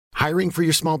Hiring for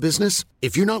your small business?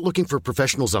 If you're not looking for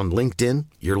professionals on LinkedIn,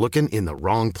 you're looking in the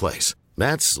wrong place.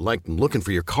 That's like looking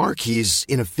for your car keys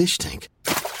in a fish tank.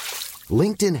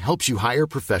 LinkedIn helps you hire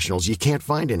professionals you can't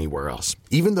find anywhere else,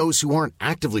 even those who aren't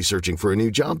actively searching for a new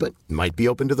job but might be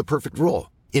open to the perfect role.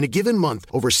 In a given month,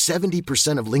 over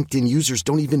 70% of LinkedIn users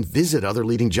don't even visit other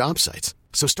leading job sites.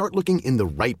 So start looking in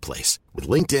the right place. With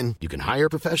LinkedIn, you can hire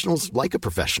professionals like a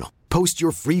professional. Post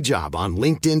your free job on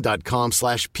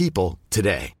linkedin.com/people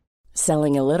today.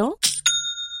 Selling a little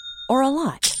or a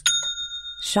lot?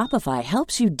 Shopify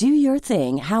helps you do your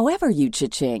thing however you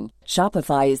cha-ching.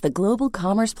 Shopify is the global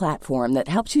commerce platform that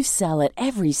helps you sell at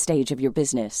every stage of your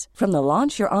business. From the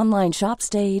launch your online shop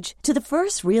stage to the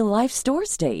first real-life store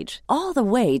stage, all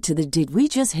the way to the did we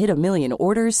just hit a million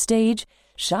orders stage.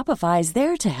 Shopify is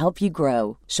there to help you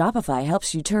grow. Shopify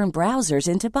helps you turn browsers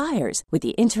into buyers with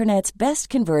the internet's best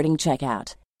converting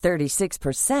checkout.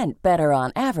 36% better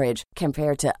on average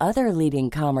compared to other leading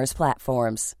commerce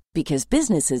platforms. Because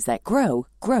businesses that grow,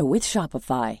 grow with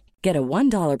Shopify. Get a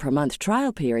 $1 per month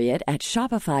trial period at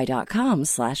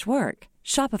shopify.com/work.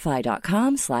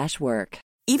 Shopify.com/work.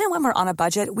 Even when we're on a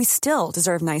budget, we still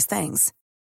deserve nice things.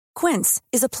 Quince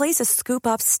is a place to scoop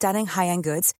up stunning high-end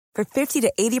goods for 50 to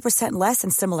 80% less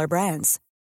than similar brands.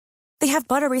 They have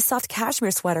buttery soft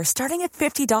cashmere sweaters starting at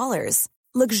 $50,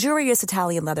 luxurious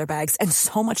Italian leather bags, and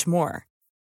so much more.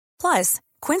 Plus,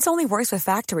 Quince only works with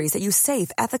factories that use safe,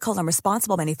 ethical, and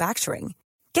responsible manufacturing.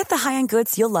 Get the high-end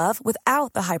goods you'll love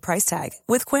without the high price tag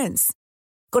with Quince.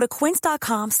 Go to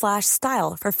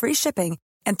quince.com/style for free shipping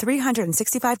and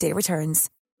 365-day returns.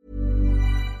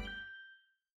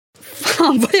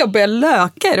 Fan vad jag börjar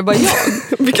löka, är det bara jag?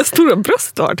 Vilka stora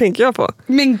bröst du har, tänker jag på.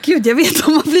 Men gud, jag vet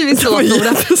om man har blivit så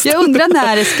stora. Jag undrar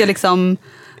när det ska liksom...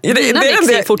 Det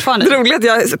är fortfarande. Det roliga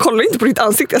är att jag kollar inte på ditt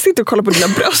ansikte, jag sitter och kollar på dina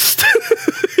bröst.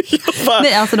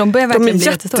 Nej, alltså de börjar verkligen bli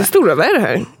jättestora. Vad är det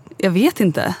här? Jag vet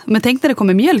inte. Men tänk när det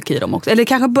kommer mjölk i dem också. Eller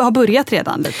kanske har börjat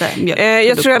redan lite mjölk.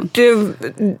 Jag tror att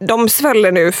de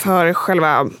sväller nu för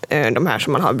själva de här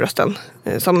som man har i brösten.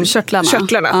 Som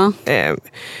körtlarna. Ja.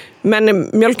 Men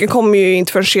mjölken kommer ju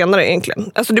inte förrän senare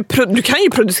egentligen. Alltså du kan ju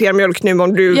producera mjölk nu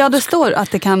om du... Ja, det står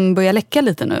att det kan börja läcka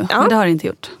lite nu. Ja. Men det har det inte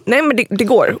gjort. Nej, men det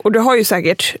går. Och du har ju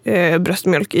säkert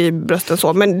bröstmjölk i brösten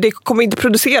så. Men det kommer inte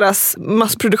produceras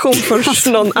massproduktion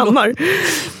förrän någon ammar.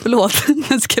 Förlåt,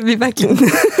 men ska vi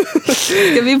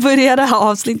börja det här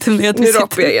avsnittet med att nu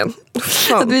rapar jag igen.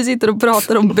 Att vi sitter och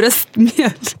pratar om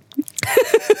bröstmjölk?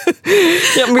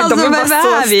 Ja, men alltså, de är bara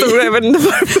så stora. Jag vet inte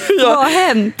varför vad har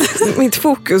hänt? Mitt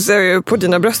fokus är ju på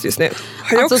dina bröst just nu.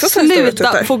 Har jag alltså också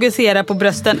sluta fokusera på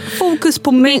brösten. Fokus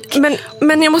på mig.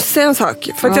 Men jag måste säga en sak.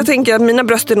 För att jag tänker att mina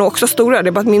bröst är nog också stora. Det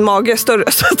är bara att min mage är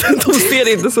större. Så att de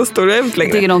ser inte så stora ut längre.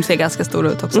 Jag tycker de ser ganska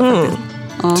stora ut också faktiskt.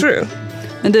 Ja. True.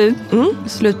 Men du,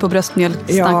 slut på bröstmjölksnack.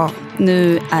 Ja.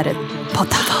 Nu är det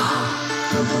potta.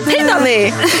 Hej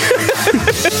Danny!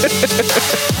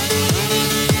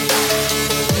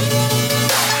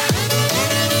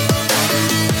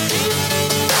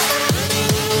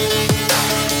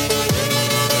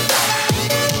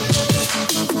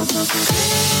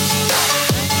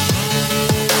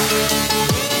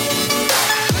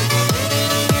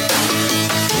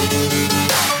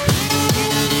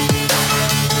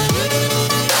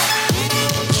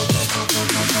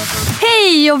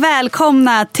 Hej och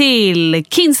välkomna till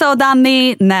Kinsa och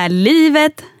Danny när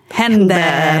livet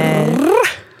händer.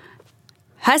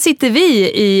 Här sitter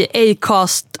vi i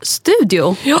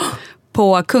Acast-studio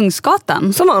på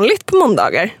Kungsgatan. Som vanligt på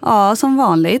måndagar. Ja, som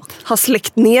vanligt. Har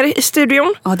släckt ner i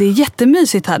studion. Ja, det är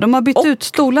jättemysigt här. De har bytt ut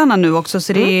stolarna nu också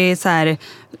så det är så här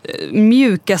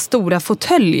mjuka, stora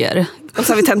fåtöljer. Och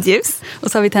så har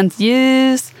vi tänt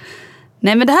ljus.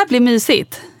 Nej, men det här blir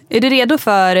mysigt. Är du redo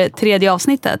för 3:e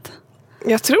avsnittet?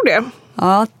 Jag tror det.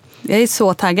 Ja, jag är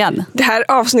så taggad. Det här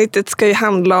avsnittet ska ju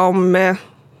handla om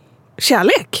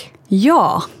kärlek.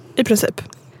 Ja. I princip.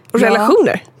 Och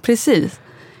relationer. Precis.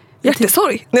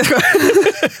 Hjärtesorg. Jag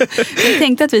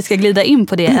tänkte att vi ska glida in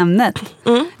på det ämnet.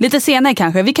 Lite senare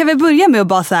kanske. Vi kan väl börja med att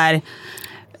bara så här...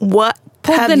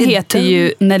 Podden heter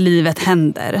ju När livet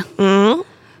händer.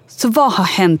 Så vad har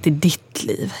hänt i ditt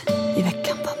liv i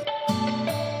veckan?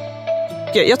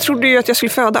 Jag trodde ju att jag skulle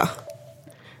föda.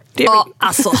 Ja,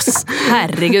 alltså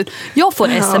herregud. Jag får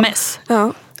sms.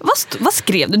 Ja. Vad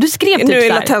skrev du? Du skrev typ nu är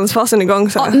så här, latensfasen igång.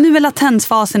 Så. Ja, nu är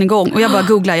latensfasen igång. Och jag bara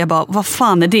googlar. Jag bara, vad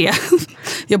fan är det?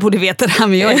 Jag borde veta det här,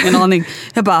 men jag har ingen aning.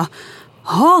 Jag bara,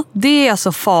 ja, det är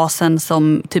alltså fasen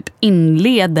som typ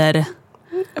inleder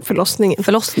förlossningen.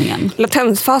 Förlossningen.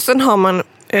 Latensfasen har man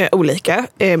olika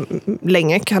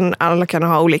länge. Alla kan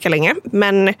ha olika länge.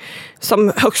 Men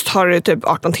som högst har du typ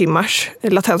 18 timmars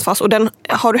latensfas. Och den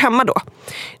har du hemma då.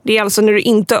 Det är alltså när du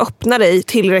inte öppnar dig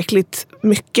tillräckligt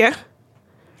mycket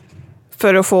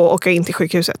för att få åka in till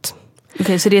sjukhuset.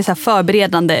 Okej, så det är så här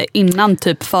förberedande innan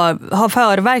typ har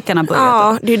förverkarna börjat?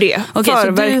 Ja, det är det. Okej,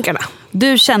 förverkarna.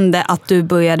 Du kände att du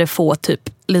började få typ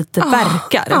lite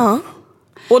verkar? Ja.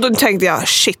 Och då tänkte jag,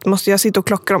 shit, måste jag sitta och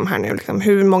klocka dem här nu? Liksom,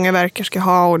 hur många verkar ska jag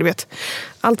ha? Och du vet,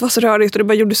 allt var så rörigt och det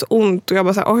bara gjorde så ont. Och jag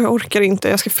bara så här, jag orkar inte,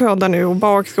 jag ska föda nu och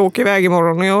Babak ska åka iväg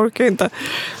imorgon och jag orkar inte.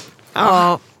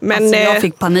 Ja, men alltså, jag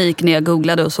fick panik när jag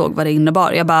googlade och såg vad det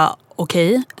innebar. Jag bara,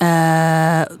 okej.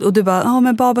 Och du bara,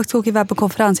 men Babak ska åka iväg på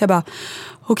konferens. Jag bara,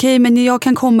 okej, men jag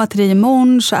kan komma till dig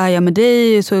imorgon, så är jag med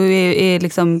dig, så,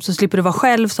 så slipper du vara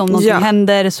själv, så om någonting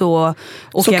händer så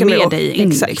åker jag med dig in.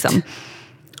 Liksom.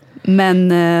 Men,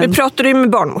 vi pratade ju med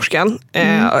barnmorskan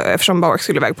eftersom Babak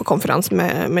skulle iväg på konferens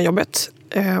med jobbet.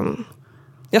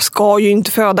 Jag ska ju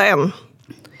inte föda än.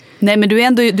 Nej, men du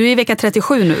är i vecka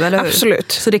 37 nu, eller hur?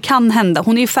 Absolut. Så det kan hända.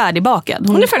 Hon är ju färdigbakad.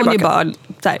 Hon är bara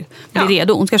bli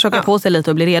redo. Hon ska köka på sig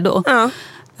lite och bli redo. Ja.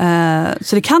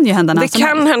 Så det kan ju hända när som helst. Det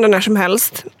kan hända när som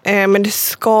helst. Men det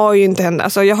ska ju inte hända.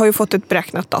 Alltså, jag har ju fått ett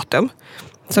beräknat datum.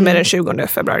 Som är den 20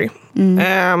 februari.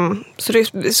 Så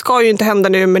det ska ju inte hända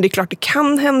nu, men det är klart det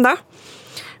kan hända.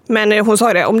 Men hon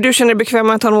sa det, om du känner dig bekväm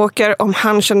med att han åker, om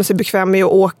han känner sig bekväm med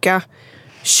att åka,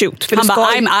 shoot. För han bara,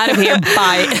 I'm out of here,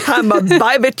 bye. Han bara,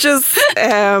 bye bitches.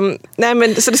 Nej,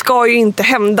 men så det ska ju inte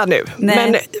hända nu.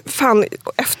 Nej. Men fan,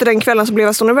 efter den kvällen så blev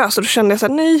jag så nervös och då kände jag så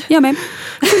här, nej, jag vill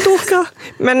inte åka.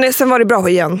 Men sen var det bra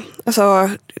igen. Alltså,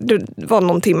 det var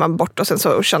någon timme bort och sen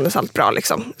så kändes allt bra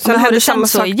liksom. Sen har du känt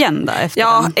så igen då?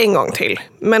 Efter den? En gång till.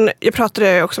 Men jag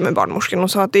pratade också med barnmorskan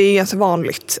och sa att det är ganska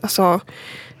vanligt. Alltså,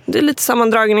 det är lite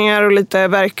sammandragningar och lite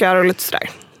värkar och lite sådär.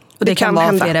 Och det kan vara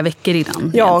hända. Flera veckor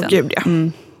innan? Ja, gud ja.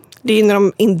 Det är när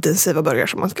de intensiva börjar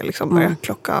som man ska liksom börja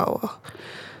klocka och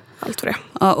allt för det.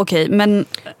 Ja, okej. Men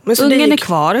ungen är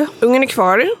kvar. Ungen är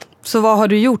kvar. Så vad har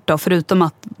du gjort då, förutom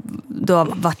att du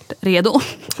har varit redo?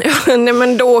 Nej,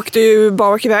 men då åkte ju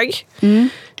Babak iväg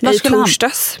i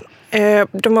torsdags.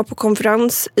 De var på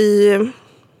konferens i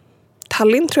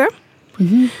Tallinn, tror jag.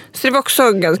 Så det var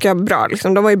också ganska bra.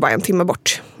 Liksom. De var ju bara en timme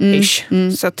bort.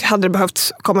 Så att hade det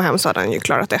behövt komma hem så hade han ju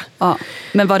klarat det. Ja.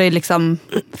 Men var det liksom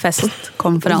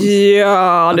festkonferens?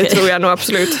 Ja, det tror jag nog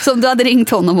absolut. Så du hade ringt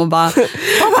honom och bara,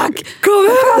 Babak, kom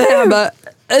hem! Jag bara,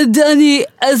 Danny,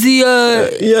 alltså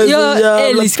jag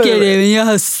älskar dig, men jag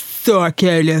har så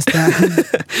careless där.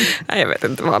 Nej, jag vet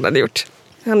inte vad han hade gjort.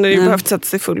 Han hade ju behövt sätta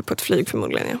sig full på ett flyg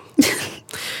förmodligen, ja.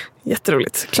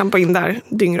 Jätteroligt. Klampa in där,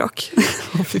 dyngrak.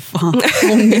 Fy fan.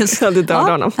 Ångest. Jag hade dödat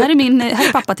honom. Här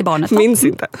är pappa till barnet. Minns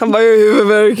inte. Han bara, jag har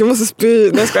huvudvärk, jag måste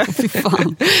spy. Nej, ska jag. Fy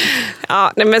fan.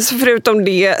 Ja, nej, men så förutom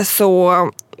det så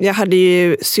jag hade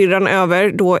ju syrran över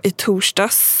då i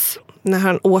torsdags när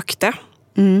han åkte.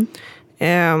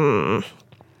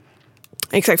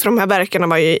 Exakt, för de här verkarna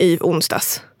var ju i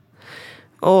onsdags.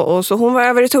 Och så hon var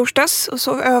över i torsdags och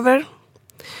sov över.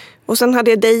 Och sen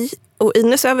hade jag dig och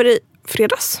Ines över i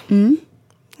fredags.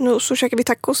 Nu så käkade vi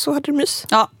tacos och hade mys.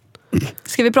 Ja.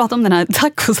 Ska vi prata om den här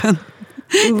tacosen?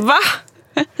 Va?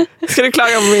 Ska du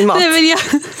klaga på min mat? Nej,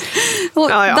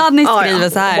 men Danny skriver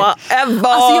så här.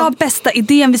 Alltså jag har bästa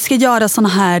idén. Vi ska göra såna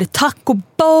här taco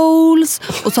bowls.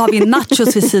 Och så har vi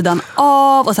nachos vid sidan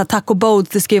av. Och så här taco bowls,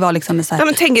 det ska ju vara liksom med så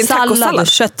här sallad och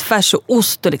köttfärs och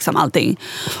ost och liksom allting.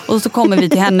 Och så kommer vi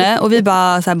till henne och vi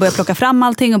bara så här börjar plocka fram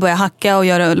allting och börjar hacka och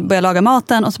börjar laga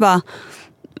maten. Och så bara,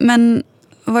 men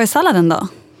vad är salladen då?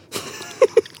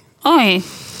 Oj,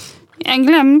 jag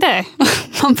glömde.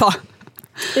 Man bara,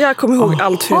 jag kommer ihåg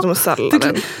allt förutom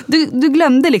salladen. Du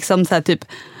glömde liksom så här typ,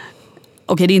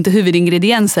 okej, det är inte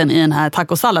huvudingrediensen i den här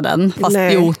tacosalladen, fast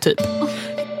jo, typ.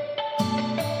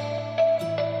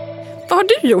 Vad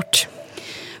har du gjort?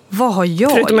 Vad har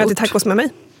jag förutom gjort? Att äta tacos med mig?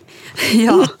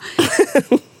 Ja.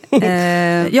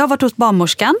 Jag har varit hos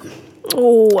barnmorskan.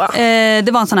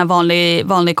 Det var en sån här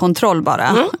vanlig kontroll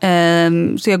bara.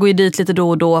 Så jag går ju dit lite då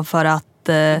och då för att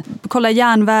kolla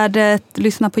järnvärdet,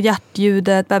 lyssna på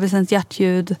hjärtljudet, bebisens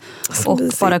hjärtljud och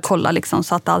bara kolla liksom,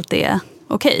 så att allt är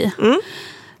okej.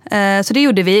 Så det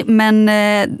gjorde vi, men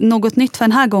något nytt för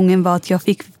den här gången var att jag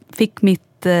fick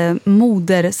mitt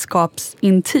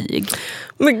moderskapsintyg.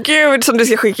 Men gud, som du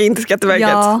ska skicka in till Skatteverket.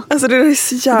 Ja. Alltså det är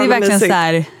så jävla det är verkligen så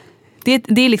här,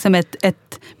 det är liksom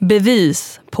ett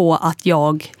bevis på att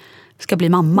jag ska bli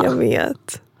mamma. Jag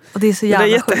vet. Och det är så jävla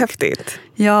det är jättehäftigt. Sjukt.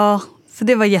 Ja, så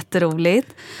det var jätteroligt.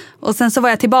 Och sen så var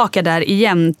jag tillbaka där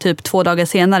igen typ 2 dagar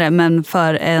senare, men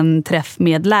för en träff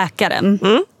med läkaren.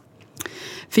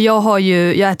 För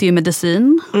jag äter ju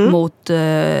medicin mot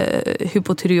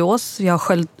hypotyreos. Jag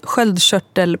har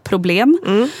sköldkörtelproblem.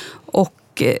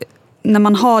 Och när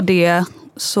man har det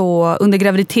så under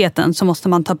graviditeten så måste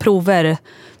man ta prover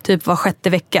typ var 6:e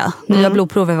vecka. Nya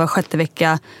blodprover var 6:e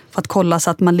vecka för att kolla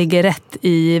så att man ligger rätt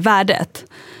i värdet.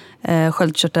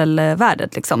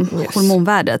 Sköldkörtelvärdet liksom. Yes.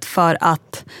 Hormonvärdet. För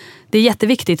att det är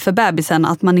jätteviktigt för bebisen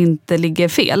att man inte ligger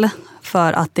fel.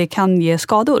 För att det kan ge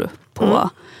skador på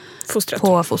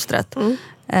fostret.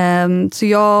 Så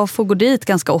jag får gå dit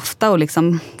ganska ofta och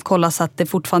liksom kolla så att jag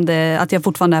fortfarande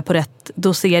är på rätt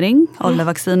dosering av det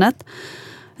vaccinet.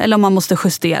 Eller om man måste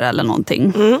justera eller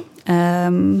någonting.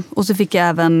 Och så fick jag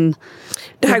även...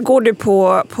 Det här går du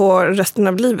på resten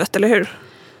av livet, eller hur?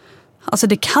 Alltså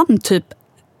det kan typ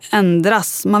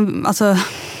ändras.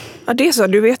 Ja, det är så.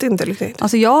 Du vet inte riktigt.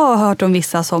 Alltså jag har hört om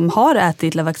vissa som har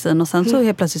ätit Levaxin och sen så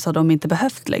helt plötsligt har de inte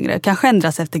behövt längre. Kanske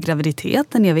ändras efter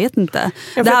graviditeten, jag vet inte.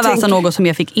 Det här var alltså något som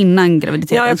jag fick innan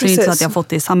graviditeten. Ja, så det är inte så att jag har fått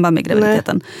det i samband med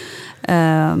graviditeten.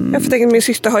 Jag får tänka att min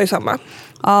syster har ju samma.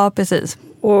 Ja, precis.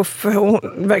 Och för hon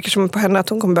verkar som på henne att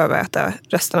hon kommer behöva äta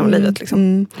resten av livet.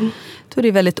 Liksom. Jag tror det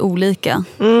är väldigt olika.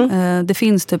 Det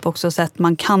finns typ också sätt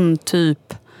man kan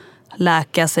typ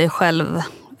läka sig själv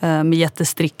med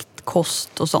jättestrikt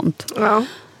kost och sånt. Ja.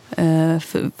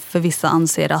 För vissa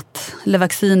anser att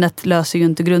Levaxinet löser ju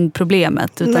inte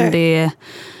grundproblemet utan det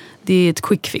är ett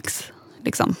quick fix.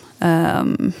 Liksom.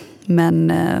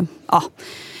 Men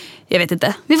jag vet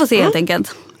inte. Vi får se helt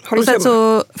enkelt. Och sen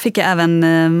så fick jag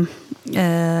även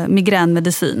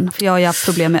migränmedicin. För jag har ju haft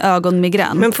problem med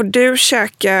ögonmigrän. Men får du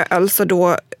käka alltså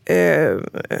då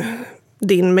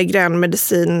din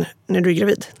migränmedicin när du är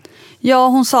gravid? Ja,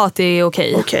 hon sa att det är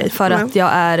okej. För att jag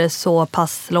är så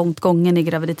pass långt gången i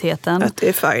graviditeten. Att det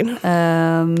är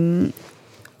fine.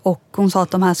 Och hon sa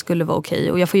att de här skulle vara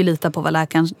okej. Och jag får ju lita på vad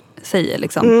läkaren säger.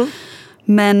 Liksom.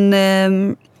 Men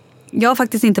jag har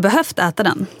faktiskt inte behövt äta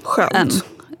den. Skönt.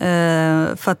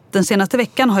 Än. För att den senaste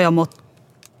veckan har jag mått...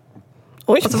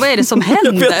 Oj. Alltså vad är det som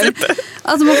händer?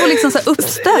 Alltså man får liksom så här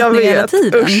uppstötning hela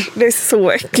tiden. Usch, det är så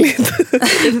äckligt.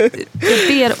 Jag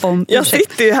ber om ursäkt. Jag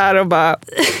sitter ju här och bara...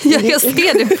 jag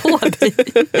ser det på dig.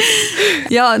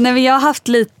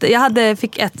 Jag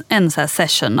fick en så här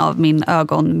session av min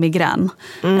ögonmigrän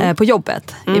på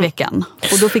jobbet i veckan.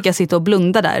 Och då fick jag sitta och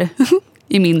blunda där.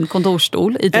 I min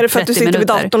kontorstol i typ 30 minuter. Är det för att du sitter vid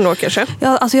datorn då kanske?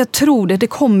 Ja, alltså jag tror det. Det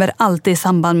kommer alltid i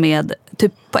samband med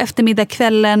typ på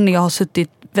eftermiddagskvällen när jag har suttit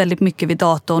väldigt mycket vid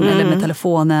datorn eller med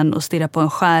telefonen och stirrar på en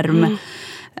skärm.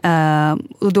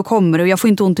 Och då kommer det, och jag får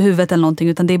inte ont i huvudet eller någonting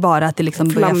utan det är bara att det liksom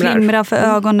börjar flimra för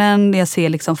ögonen. Jag ser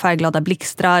liksom färgglada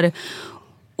blixtrar.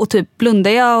 Och typ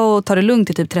blundar jag och tar det lugnt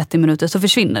i typ 30 minuter så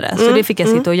försvinner det. Så det fick jag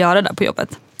sitta och göra där på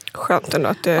jobbet. Skönt ändå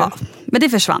att det... Ja, men det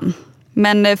försvann.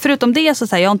 Men förutom det så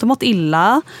säger jag har inte mått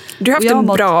illa. Du har haft en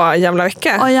bra jävla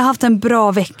vecka. Ja, jag har haft en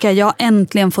bra vecka. Jag har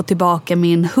äntligen fått tillbaka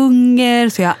min hunger.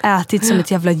 Så jag har ätit som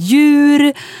ett jävla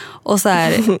djur. Och så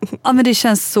här, ja men det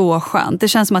känns så skönt. Det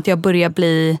känns som att jag börjar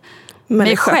bli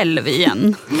mig själv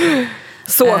igen.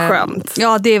 Så skönt.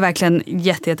 Ja, det är verkligen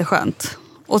jätteskönt.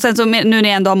 Och sen så nu när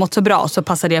jag ändå har mått så bra så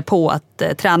passade jag på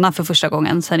att träna för första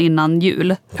gången sen innan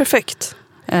jul. Perfekt.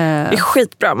 Det är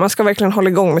skitbra. Man ska verkligen hålla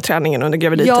igång med träningen under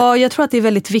graviditeten. Ja, jag tror att det är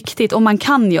väldigt viktigt. Om man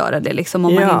kan göra det. Liksom,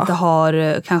 om man inte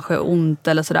har kanske ont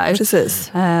eller sådär.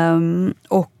 Precis.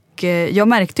 Och jag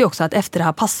märkte ju också att efter det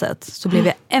här passet så blev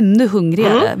jag ännu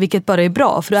hungrigare. Vilket bara är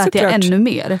bra, för då äter jag ännu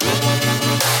mer.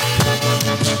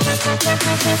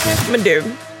 Men du,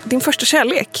 din första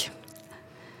kärlek.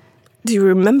 Do you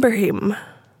remember him?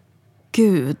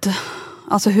 Gud.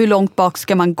 Alltså hur långt bak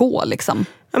ska man gå liksom?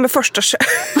 Ja, men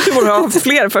du borde ha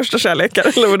fler första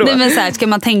kärlekar, eller vadå? Nej, men så här, ska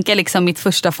man tänka liksom mitt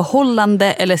första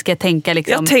förhållande eller ska jag tänka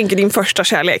liksom... Jag tänker din första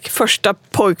kärlek. Första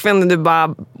pojkvännen, du bara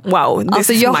wow, this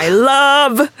is my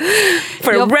love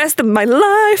for the rest of my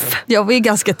life. Jag var ju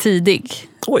ganska tidig.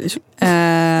 Oj.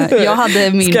 Jag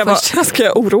hade min ska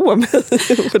jag oroa mig?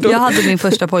 Jag hade min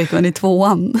första pojkvän i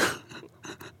 2:an.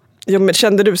 Ja, men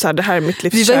kände du så här, det här är mitt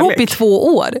livs kärlek? Vi var ihop i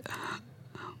 2 år.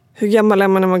 Hur gammal är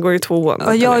man när man går i 2:an?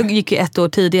 Ja, jag gick ju 1 år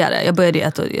tidigare. Jag började ju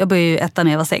 1:an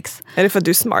när jag var 6. Är det för att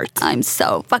du är smart? I'm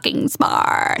so fucking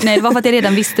smart. Nej, det var för att jag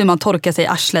redan visste hur man torkar sig i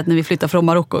arslet när vi flyttade från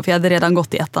Marocko. För jag hade redan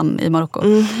gått i 1:an i Marocko.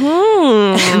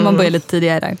 Man började lite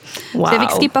tidigare där. Wow. Så jag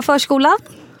fick skippa förskola.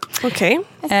 Okej.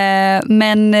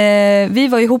 Men vi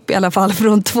var ihop i alla fall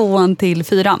från 2:an till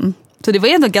 4:an. Så det var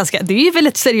ändå det är ju väl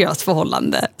ett seriöst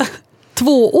förhållande.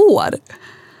 2 år.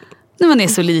 När man är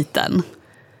så liten.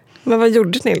 Men vad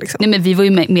gjorde ni liksom? Nej, men vi var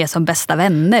ju med som bästa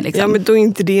vänner liksom. Ja, men då är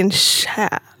inte det en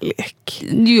kärlek.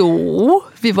 Jo,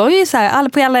 vi var ju så här,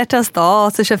 på alla hjärtans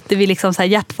dag så köpte vi liksom så här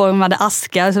hjärtformade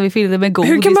askar som vi fyllde med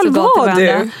godis. Hur gammal var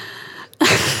du?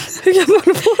 Hur gammal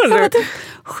var du?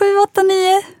 7, 8,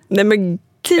 9. Nej, men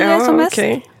 10 som mest.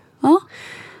 Okay. Ja.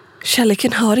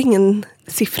 Kärleken har ingen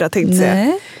siffra, tänkte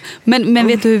säga. Men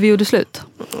vet du hur vi gjorde slut?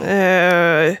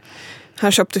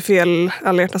 Han köpte fel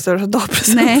alla hjärtans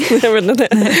dagpresent. Nej. Jag vet inte.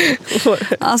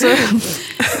 Alltså,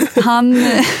 han...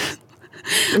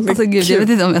 Alltså gud, jag vet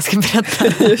inte om jag ska berätta.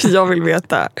 Jag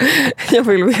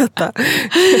vill veta.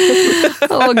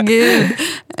 Åh gud.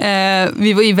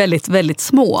 Vi var ju väldigt, väldigt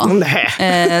små.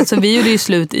 Så vi gjorde ju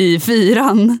slut i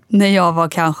 4 när jag var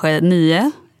kanske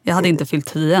 9. Jag hade inte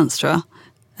fyllt 10 ens, tror jag.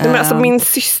 Men alltså, min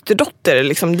systerdotter är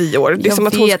liksom 9 år. Det är som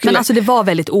att hon skulle... Men alltså, det var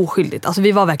väldigt oskyldigt. Alltså,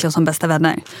 vi var verkligen som bästa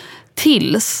vänner.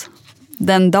 Tills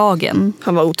den dagen...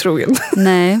 Han var otrogen.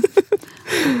 Nej.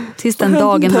 Tills den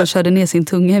dagen han körde ner sin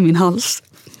tunga i min hals.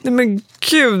 Nej men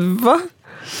gud, va?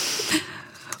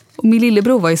 Och min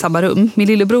lillebror var i samma rum. Min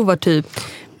lillebror var typ...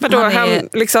 Vadå, han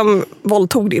liksom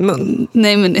våldtog din mun?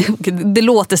 Nej, men det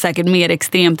låter säkert mer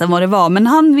extremt än vad det var. Men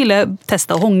han ville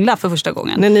testa att hångla för första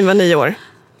gången. När ni var 9 år?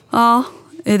 Ja,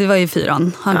 det var ju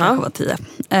 4. Han kanske var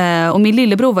 10. Och min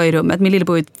lillebror var i rummet. Min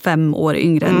lillebror är 5 år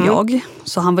yngre än jag.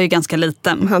 Så han var ju ganska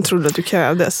liten. Han trodde att du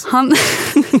kövdes. Mamma,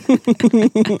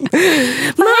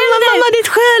 ditt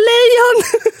sjölejon!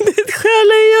 Ditt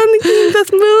sjölejon i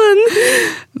Kintas mun!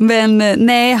 Men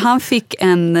nej, jag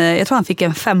tror han fick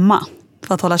en 5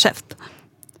 för att hålla käft.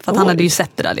 För att han hade ju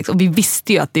sett det där liksom. Vi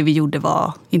visste ju att det vi gjorde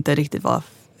inte riktigt var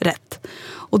rätt.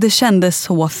 Och det kändes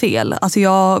så fel. Alltså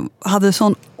jag hade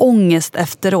sån ångest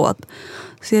efteråt.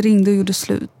 Så jag ringde och gjorde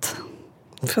slut.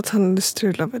 För att han hade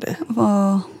strulat med dig?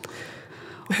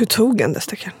 Hur tog han det,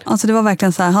 stackaren? Alltså det var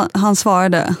verkligen så här, han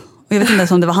svarade. Och jag vet inte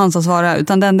ens om det var han som svarade.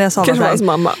 Utan den jag sa var så här,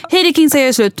 mamma. Hej, det King, säger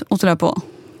jag slut. Och så där på.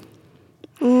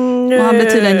 Och han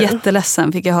blev tydligen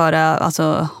jätteledsen, fick jag höra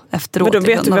alltså, efteråt. Men då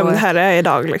vet du vem det här är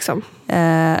idag liksom?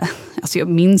 Alltså jag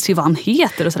minns ju vad han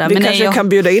heter och sådär. Vi kanske kan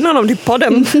bjuda in honom till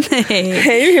podden. Nej.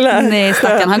 Hej Hilla. Nej,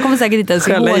 stackarn, han kommer säkert inte ens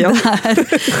ihåg det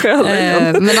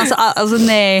här. Men alltså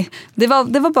nej, det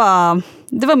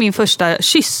var min första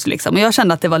kyss liksom. Och jag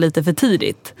kände att det var lite för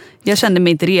tidigt. Jag kände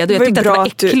mig inte redo. Jag tyckte att det var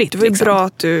äckligt. Det var liksom. Bra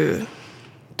att du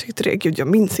tyckte det. Gud, jag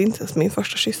minns inte ens min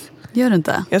första kyss. Gör du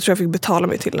inte? Jag tror jag fick betala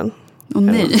mig till den.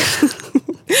 Nej.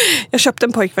 Jag köpte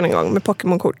en pojkvän en gång med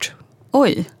Pokémon-kort.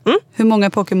 Oj, hur många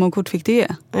Pokémon-kort fick det?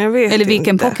 Jag vet eller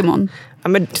vilken inte. Pokémon? Ja,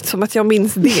 men som att jag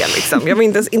minns det liksom. Jag var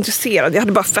inte ens intresserad. Jag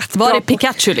hade bara fett var bra... Var det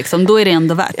Pikachu liksom? Då är det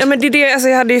ändå värt. Ja, men det är det. Alltså,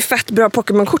 jag hade ju fett bra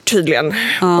Pokémon-kort tydligen.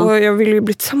 Ja. Och jag ville ju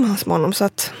bli tillsammans med honom så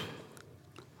att...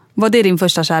 Var det din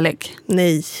första kärlek?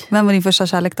 Nej. Vem var din första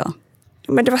kärlek då?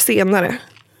 Men det var senare.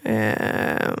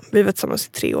 Vi var tillsammans i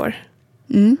 3 år.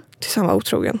 Tills han var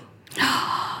otrogen.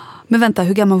 Men vänta,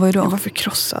 hur gammal var du då? Jag var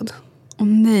förkrossad.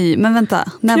 Nej, men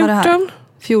vänta. När 14. var det här?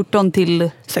 14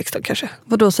 till... 16 kanske.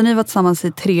 Vadå, så ni var tillsammans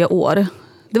i 3 år?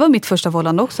 Det var mitt första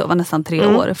förhållande också, var nästan 3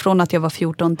 år. Från att jag var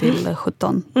 14 till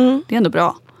 17. Det är ändå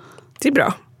bra. Det är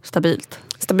bra.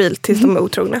 Stabilt tills de är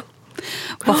otrogna.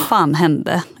 Vad fan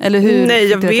hände? Eller hur? Nej,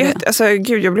 jag vet. Alltså,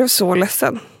 gud, jag blev så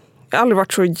ledsen. Jag har aldrig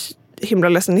varit så himla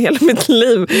ledsen i hela mitt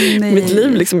liv. Nej. Mitt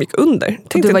liv liksom gick under.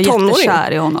 Och du var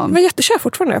jättekär i honom? Jag var jättekär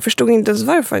fortfarande. Jag förstod inte ens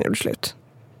varför han gjorde slut.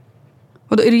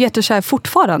 Och då är du jättekär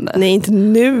fortfarande? Nej, inte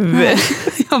nu.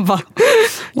 Jag bara,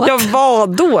 jag var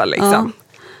då liksom. Ja.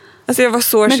 Alltså, jag var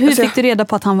så... Men hur fick du reda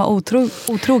på att han var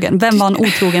otrogen? Vem var han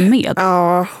otrogen med?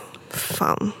 Ja,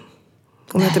 fan.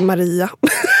 Hon heter Maria.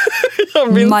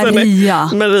 Jag minns Maria.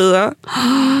 Henne.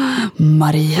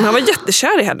 Maria. Han var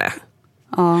jättekär i henne.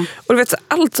 Ja. Och du vet,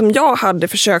 allt som jag hade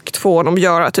försökt få honom att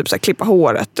göra, typ så här, klippa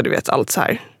håret och du vet, allt så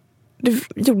här. Det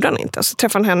gjorde han inte. Alltså,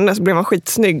 träffade han henne så blev han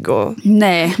skitsnygg. Och...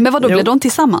 Nej, men vadå, blev de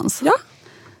tillsammans? Ja.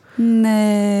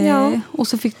 Nej. Ja. Och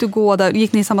så fick du gå där,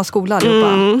 gick ni i samma skola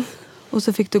allihopa? Och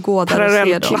så fick du gå där och se dem.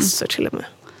 Parallellklasser till och med.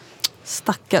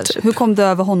 Stackars. Typ. Hur kom du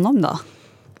över honom då?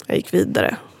 Jag gick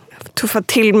vidare. Jag tuffade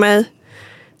till mig.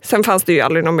 Sen fanns det ju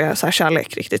aldrig någon mer så här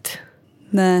kärlek riktigt.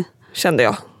 Nej. Kände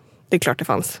jag. Det är klart det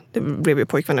fanns. Det blev ju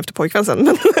pojkvän efter pojkvän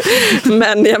sen.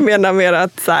 Men jag menar mer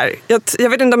att så här, jag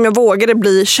vet inte om jag vågade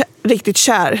bli riktigt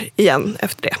kär igen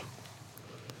efter det.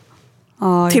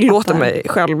 Tillåta mig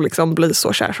själv liksom bli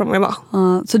så kär som jag var.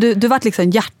 Så du var liksom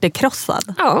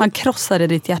hjärtekrossad? Ja. Han krossade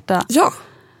ditt hjärta? Ja.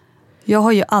 Jag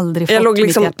har ju aldrig fått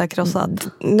liksom, mitt hjärta krossat.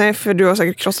 Nej, för du har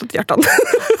säkert krossat hjärtan.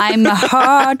 I'm a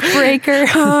heartbreaker.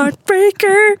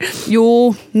 Heartbreaker.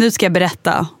 Jo, nu ska jag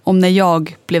berätta om när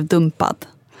jag blev dumpad.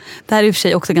 Det här är i och för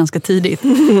sig också ganska tidigt.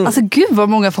 Alltså gud vad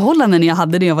många förhållanden jag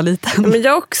hade när jag var liten. Men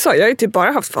jag också, jag har ju typ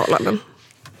bara haft förhållanden.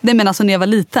 Nej men alltså när jag var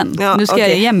liten. Ja, nu ska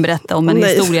jag igen berätta om en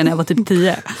historia när jag var typ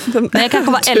 10. Nej, jag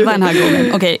kanske var 11 den här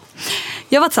gången. Okej.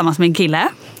 Jag var tillsammans med en kille.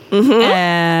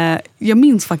 Jag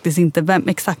minns faktiskt inte vem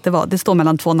exakt det var. Det står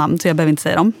mellan 2 namn så jag behöver inte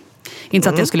säga dem. Inte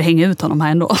så att jag skulle hänga ut honom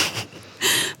här ändå.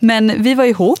 Men vi var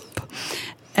ihop.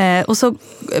 Och så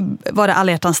var det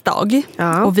alla hjärtans dag.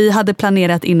 Ja. Och vi hade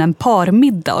planerat in en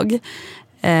parmiddag.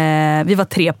 Vi var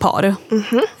 3 par.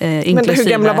 Men hur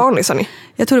gamla var ni, sa ni?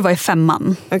 Jag tror det var i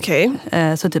 5:an. Okej.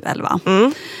 Så typ 11.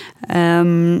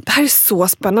 Det här är så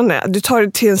spännande. Du tar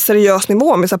det till en seriös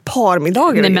nivå med så här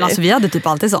parmiddagar. Nej men alltså vi hade typ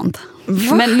alltid sånt.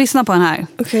 Va? Men lyssna på den här.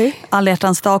 Okay. Alla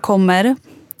hjärtans dag kommer.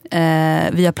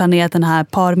 Vi har planerat den här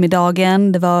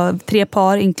parmiddagen. Det var 3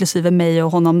 par inklusive mig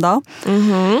och honom då.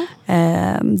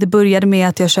 Det började med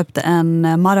att jag köpte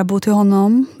en Marabou till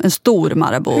honom. En stor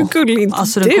Marabou. Hur gullig inte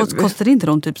alltså, du? Kostade inte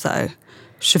de typ så här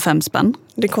 25 spänn?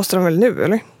 Det kostar de väl nu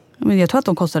eller? Men jag tror att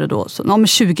de kostade då men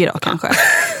 20 då kanske.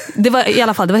 Det var i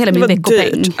alla fall det var hela min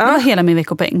veckopeng. Det var hela min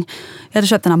veckopeng. Jag hade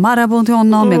köpt den här Marabou till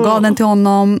honom. Jag gav den till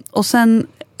honom. Och sen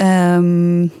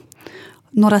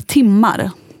några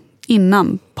timmar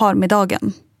innan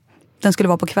parmiddagen. Den skulle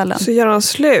vara på kvällen. Så gör han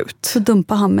slut? Så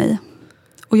dumpade han mig.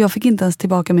 Och jag fick inte ens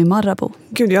tillbaka min Marabou.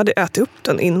 Gud, jag hade ätit upp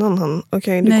den innan han...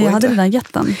 Okay, nej, jag hade redan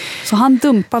gett den. Så han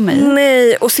dumpade mig.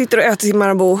 Nej, och sitter och äter sin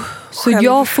Marabou själv. Så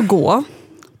jag får gå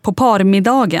på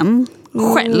parmiddagen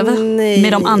själv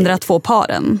med de andra 2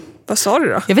 paren. Vad sa du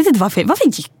då? Jag vet inte varför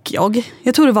gick jag?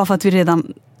 Jag tror det var för att vi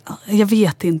redan... Jag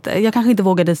vet inte. Jag kanske inte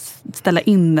vågade ställa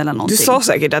in eller någonting. Du sa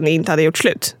säkert att ni inte hade gjort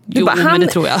slut. Jo, bara, men det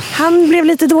tror jag. Han blev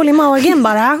lite dålig i magen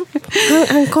bara.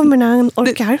 Han kommer när han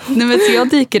orkar. Nej, men så jag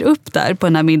dyker upp där på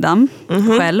den här middagen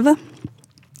själv.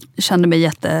 Kände mig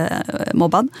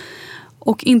jättemobbad.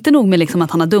 Och inte nog med liksom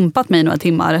att han har dumpat mig några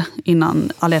timmar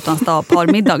innan alla hjärtans dag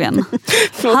parmiddagen.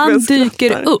 Han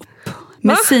dyker upp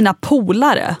med sina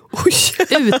polare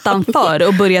utanför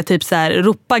och börjar typ så här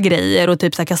ropa grejer och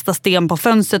typ så här kasta sten på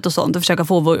fönstret och sånt och försöka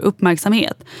få vår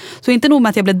uppmärksamhet. Så inte nog med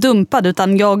att jag blev dumpad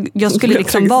utan jag skulle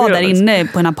liksom vara där inne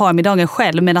på den här parmiddagen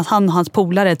själv medan han och hans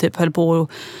polare typ höll på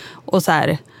och så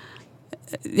här,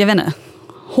 jag vet inte,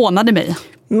 hånade mig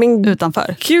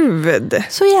utanför. Gud!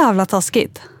 Så jävla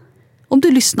taskigt. Om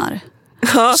du lyssnar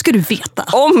ska du veta.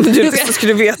 Om du lyssnar ska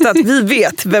du veta att vi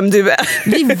vet vem du är.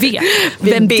 Vi vet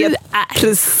vem du är.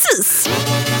 Precis.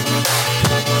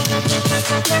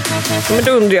 Men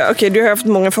då undrar jag, okej, du har haft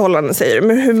många förhållanden säger du.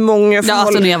 Men hur många förhållanden? Ja,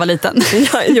 alltså när jag var liten.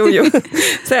 Ja, jo.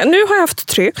 Så nu har jag haft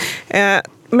 3.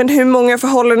 Men hur många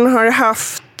förhållanden har du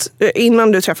haft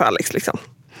innan du träffade Alex liksom?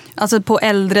 Alltså på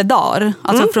äldre dagar.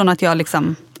 Alltså från att jag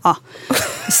liksom... Ja,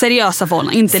 seriösa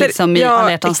förhållanden. Inte liksom i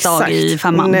alla hjärtans dag i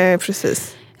 5:an. Nej,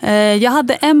 precis. Jag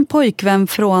hade en pojkvän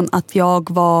från att jag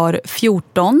var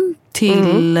 14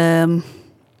 till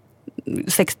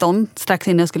 16. Strax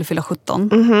innan jag skulle fylla 17.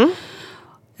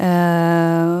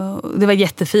 Det var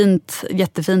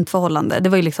jättefint förhållande. Det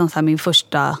var ju liksom så här min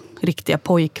första riktiga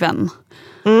pojkvän.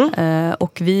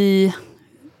 Och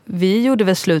vi gjorde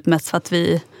väl slut mest för att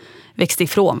vi växte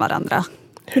ifrån varandra.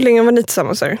 Hur länge var ni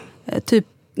tillsammans? Typ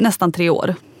nästan 3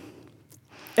 år.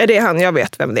 Är det han? Jag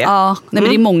vet vem det är. Ja, nej,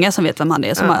 men det är många som vet vem han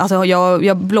är. Som, alltså,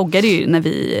 jag bloggade ju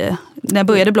när jag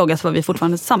började blogga så var vi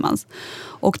fortfarande tillsammans.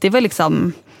 Och det var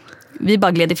liksom, vi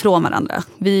bara gled ifrån varandra.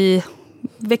 Vi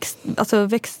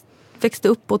växte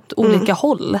upp åt olika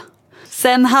håll.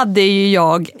 Sen hade ju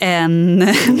jag en...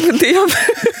 Det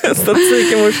är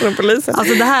statistiken och polisen.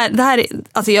 Alltså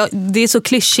det är så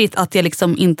klyschigt att jag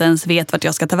liksom inte ens vet vart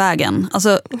jag ska ta vägen.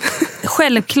 Alltså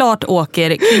självklart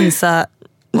åker Kinsa,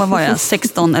 vad var jag,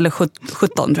 16 eller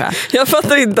 17 tror jag. Jag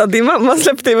fattar inte att din mamma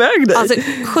släppte iväg dig. Alltså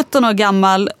 17 år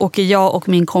gammal åker jag och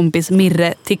min kompis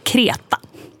Mirre till Kreta.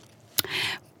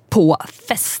 På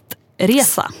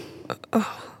festresa.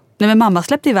 Nej, men mamma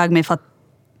släppte iväg mig för att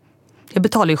jag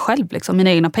betalar ju själv liksom,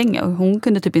 mina egna pengar. Hon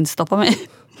kunde typ inte stoppa mig.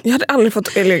 Jag hade aldrig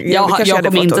fått... Eller, jag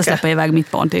kommer inte släppa iväg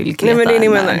mitt barn till Kreta. Nej, men det är ni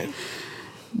menar.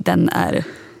 Den är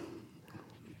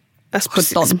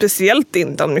 17. Speciellt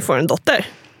inte om ni får en dotter.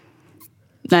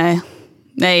 Nej,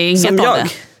 inget som av jag. Det.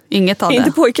 Inget av inte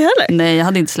det. Pojke heller? Nej, jag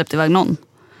hade inte släppt iväg någon.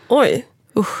 Oj.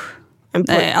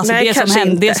 Nej, alltså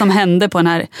det som hände på den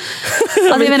här... Alltså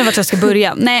jag vet inte vart jag ska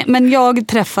börja. Nej, men jag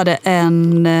träffade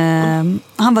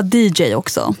han var DJ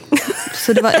också.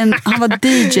 Så det var han var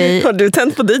DJ... Har du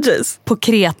tänt på DJs? På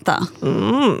Kreta.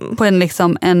 På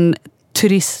en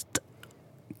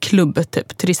turistklubb,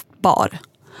 typ turistbar.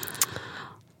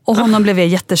 Och honom blev jag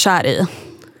jättekär i.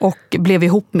 och blev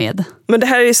ihop med. Men det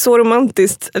här är så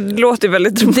romantiskt. Det låter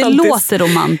väldigt romantiskt. Det låter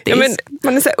romantiskt. Ja, men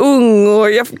man är så här ung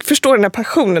och jag förstår den här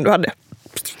passionen du hade.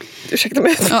 Ursäkta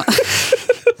mig. Ja.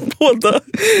 Båda.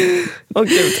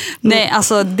 Gud. Nej,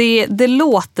 alltså det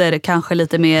låter kanske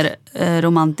lite mer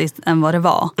romantiskt än vad det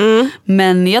var.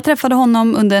 Men jag träffade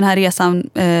honom under den här resan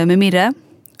med Mirre.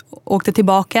 Åkte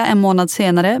tillbaka en månad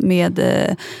senare med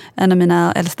en av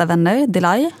mina äldsta vänner,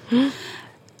 Delay.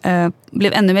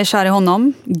 Blev ännu mer kär i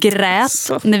honom.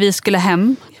 Grät när vi skulle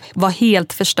hem. Var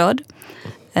helt förstörd.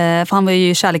 För han var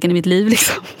ju kärleken i mitt liv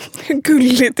liksom.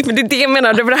 Gulligt, men det är det jag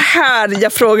menar. Det var det här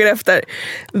jag frågar efter.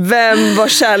 Vem var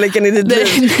kärleken i ditt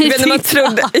liv? När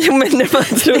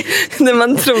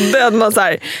man trodde att man så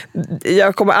här,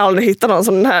 jag kommer aldrig hitta någon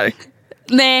som den här.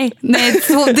 Nej,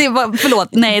 det var, förlåt.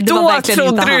 Nej, det var verkligen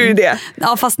inte han. Då trodde du det.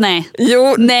 Ja, fast nej.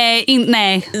 Jo. Nej.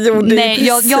 Jo, nej,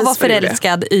 jag var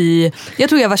förälskad i... Jag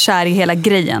tror jag var kär i hela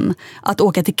grejen. Att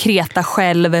åka till Kreta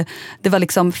själv. Det var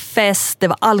liksom fest, det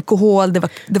var alkohol, det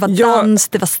var dans,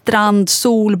 det var strand,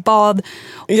 solbad.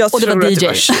 Och det var DJ.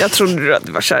 Jag trodde att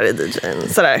du var kär i DJ:n.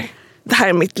 Sådär. Det här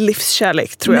är mitt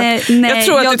livskärlek, tror jag. Nej,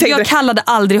 jag kallade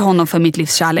aldrig honom för mitt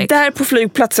livskärlek. Där på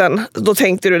flygplatsen, då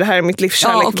tänkte du det här är mitt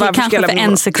livskärlek. Ja, okej, kanske för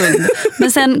en sekund.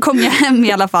 Men sen kom jag hem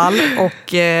i alla fall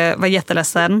och var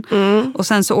jätteledsen. Och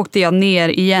sen så åkte jag ner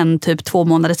igen typ 2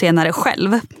 månader senare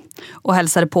själv och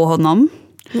hälsade på honom.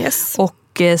 Yes.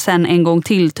 Och sen en gång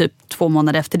till typ 2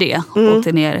 månader efter det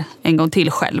åkte ner en gång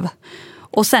till själv.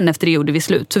 Och sen efter det gjorde vi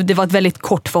slut. Så det var ett väldigt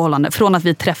kort förhållande. Från att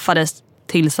vi träffades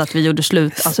tills att vi gjorde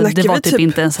slut. Alltså, det var typ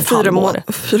inte ens ett halvår.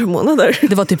 4 månader?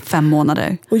 Det var typ 5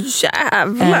 månader.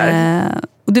 Jävlar!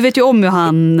 Och du vet ju om hur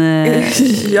han,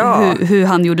 hur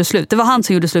han gjorde slut. Det var han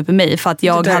som gjorde slut med mig. För att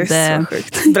jag det där hade... är så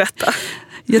sjukt. Berätta.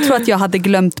 Jag tror att jag hade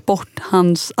glömt bort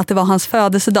att det var hans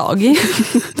födelsedag.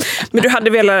 Men du hade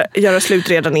velat göra slut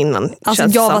redan innan? Alltså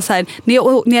jag var så här, när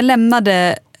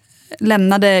jag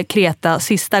lämnade Kreta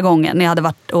sista gången när jag hade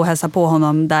varit och hälsat på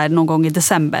honom där någon gång i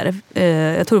december.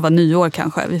 Jag tror det var nyår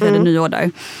kanske. Vi firade nyår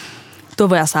där. Då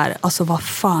var jag så här, alltså vad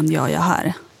fan gör jag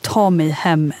här? Ta mig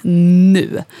hem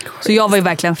nu. Så jag var ju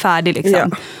verkligen färdig liksom.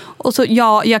 Ja. Och så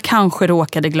jag kanske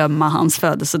råkade glömma hans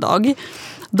födelsedag.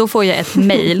 Då får jag ett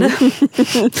mejl.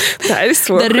 Det här är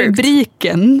så där sjukt.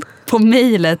 Rubriken på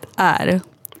mejlet är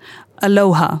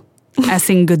Aloha, as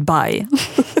in goodbye.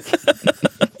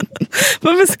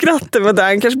 Varför skrattar man där?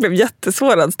 Han kanske blev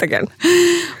jättesvårad, stackaren.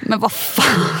 Men vad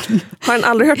fan? Har han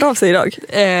aldrig hört av sig idag?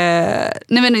 Nej,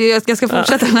 men jag ska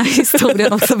fortsätta den här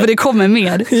historien också, för det kommer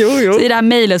mer. Jo. Så i det här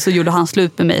mejlet så gjorde han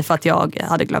slut med mig för att jag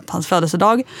hade glömt hans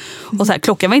födelsedag. Och så här,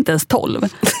 klockan var inte ens 12.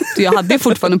 Så jag hade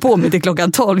fortfarande på mig till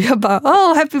klockan 12. Jag bara,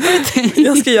 happy birthday.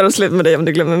 Jag ska göra slut med dig om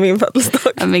du glömmer min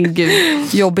födelsedag. Ja, men gud,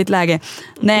 jobbigt läge.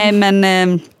 Nej,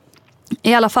 men...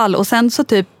 I alla fall, och sen så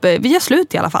typ, vi gör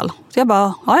slut i alla fall. Så jag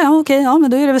bara, okej,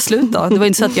 men då är det väl slut då. Det var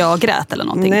inte så att jag grät eller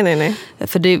någonting. Nej.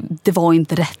 För det var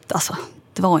inte rätt alltså.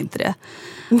 Det var inte det.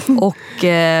 Och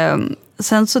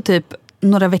sen så typ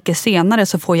några veckor senare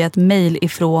så får jag ett mejl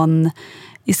ifrån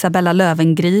Isabella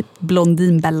Löwengrip,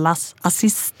 Blondinbellas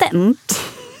assistent.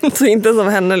 Så inte som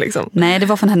henne liksom? Nej, det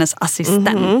var från hennes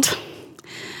assistent.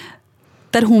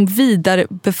 Där hon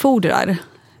vidarebefordrar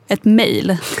ett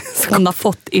mejl hon har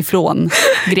fått ifrån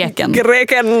greken. Vill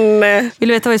du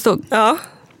veta vad det stod? Ja,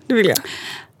 det vill jag.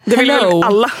 Det vill väl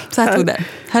alla. Så här stod det.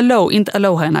 Hello, inte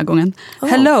aloha den här gången.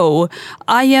 Hello,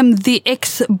 I am the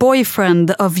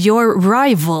ex-boyfriend of your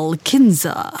rival,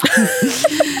 Kinza.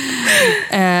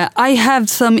 I have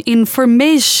some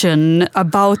information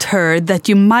about her that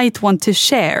you might want to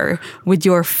share with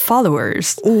your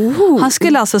followers. Han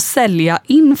skulle alltså sälja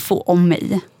info om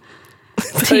mig.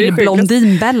 Till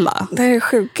Blondinbella. Det är det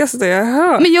sjukaste jag har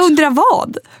hört. Men jag undrar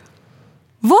vad?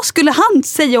 Vad skulle han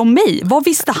säga om mig? Vad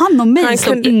visste han om mig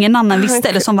som ingen annan visste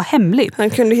eller som var hemligt? Han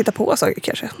kunde hitta på saker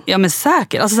kanske. Ja, men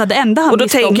säkert. Alltså, så det enda han och då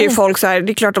visste tänker om ju mig... folk så här,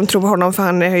 det är klart de tror på honom för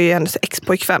han är ju hennes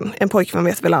ex-pojkvän. En pojkvän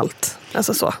vet väl allt.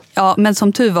 Alltså så. Ja, men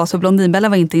som tur var så Blondinbella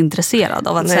var inte intresserad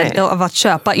av att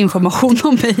köpa information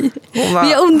om mig. Men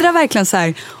jag undrar verkligen så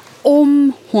här,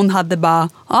 om hon hade bara,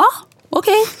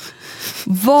 okej.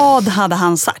 Vad hade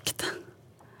han sagt?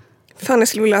 Fan, jag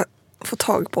skulle vilja få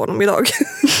tag på honom idag.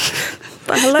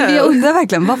 Men jag undrar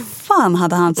verkligen, vad fan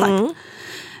hade han sagt?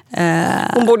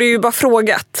 Hon borde ju bara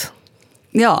frågat.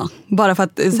 Ja, bara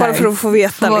för att få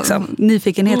veta liksom.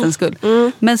 Nyfikenhetens skull.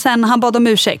 Men sen han bad om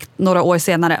ursäkt några år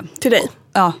senare. Till dig?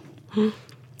 Ja.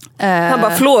 Han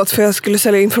bara, förlåt för jag skulle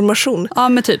sälja information. Ja,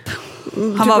 men typ.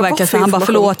 Han var verkligen så, han bara,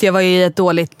 förlåt jag var i ett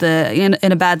dåligt in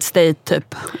a bad state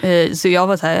typ. Så jag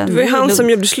var så här, det var ju han som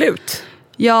gjorde slut.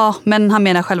 Ja, men han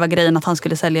menar själva grejen att han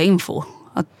skulle sälja info.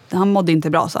 Att han mådde inte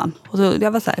bra, sa han. Och så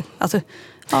jag var så här, alltså,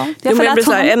 ja, jag blir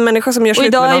så här, en människa som gör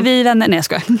slut med någon. Och idag är vi vänner. Nej, jag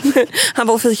skojar. Han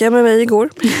var och fika med mig igår.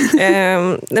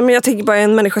 Nej, men jag tänker bara,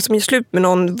 en människa som gör slut med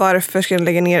någon, varför ska den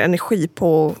lägga ner energi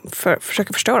på att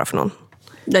försöka förstöra för någon?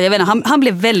 Ja, jag vet inte, han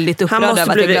blev väldigt upprörd över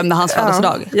att jag glömde hans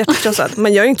födelsedag. Hjärtkrossad.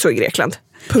 Man gör ju inte så i Grekland.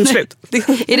 Punkt slut.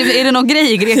 Är det någon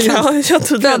grej i Grekland? Ja,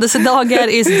 födelsedagar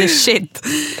is the shit.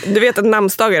 Du vet att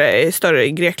namnsdagar är större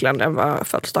i Grekland än vad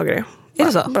födelsedagar är. Är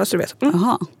det så? Bara så du vet.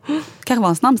 Jaha. Kanske var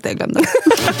hans namnsdag jag glömde.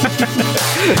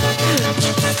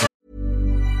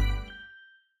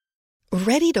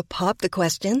 Ready to pop the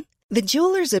question? The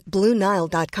jewelers at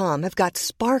BlueNile.com have got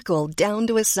sparkle down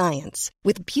to a science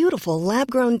with beautiful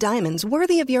lab-grown diamonds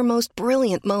worthy of your most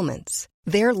brilliant moments.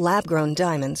 Their lab-grown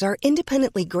diamonds are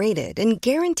independently graded and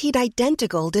guaranteed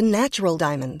identical to natural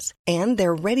diamonds, and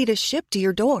they're ready to ship to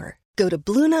your door. Go to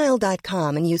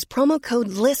BlueNile.com and use promo code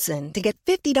LISTEN to get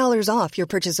 $50 off your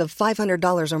purchase of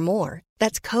 $500 or more.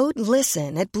 That's code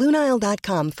LISTEN at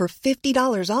BlueNile.com for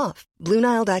 $50 off.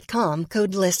 BlueNile.com,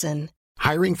 code LISTEN.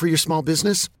 Hiring for your small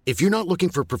business? If you're not looking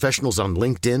for professionals on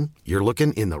LinkedIn, you're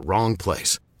looking in the wrong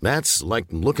place. That's like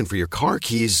looking for your car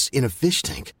keys in a fish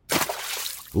tank.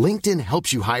 LinkedIn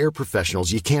helps you hire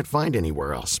professionals you can't find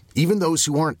anywhere else, even those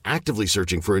who aren't actively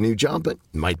searching for a new job but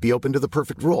might be open to the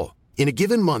perfect role. In a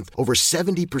given month, over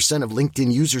 70% of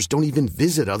LinkedIn users don't even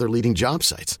visit other leading job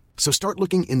sites. So start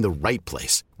looking in the right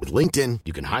place. With LinkedIn,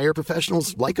 you can hire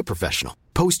professionals like a professional.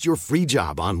 Post your free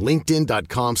job on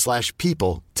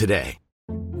linkedin.com/people today.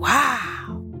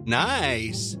 Wow.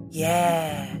 Nice.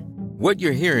 Yeah. What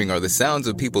you're hearing are the sounds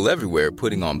of people everywhere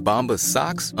putting on Bombas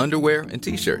socks, underwear, and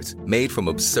T-shirts made from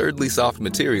absurdly soft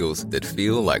materials that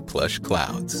feel like plush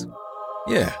clouds.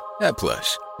 Yeah, that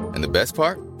plush. And the best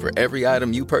part? For every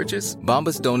item you purchase,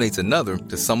 Bombas donates another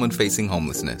to someone facing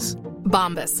homelessness.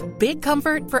 Bombas. Big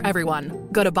comfort for everyone.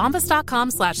 Go to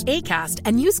bombas.com/ACAST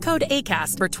and use code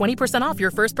ACAST for 20% off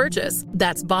your first purchase.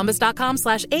 That's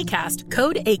bombas.com/ACAST.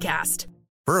 Code ACAST.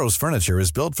 Burrow's furniture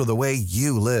is built for the way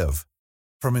you live.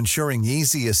 From ensuring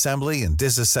easy assembly and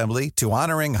disassembly to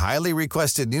honoring highly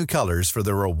requested new colors for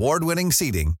their award-winning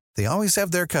seating, they always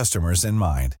have their customers in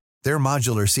mind. Their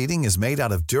modular seating is made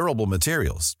out of durable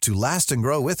materials to last and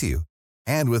grow with you.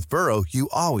 And with Burrow, you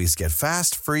always get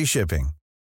fast, free shipping.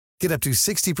 Get up to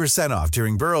 60% off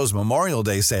during Burrow's Memorial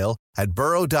Day sale at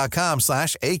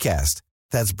burrow.com/ACAST.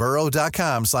 That's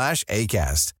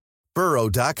burrow.com/ACAST.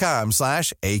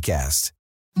 burrow.com/ACAST.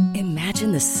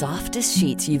 Imagine the softest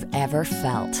sheets you've ever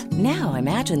felt. Now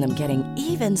imagine them getting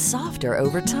even softer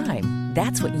over time.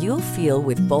 That's what you'll feel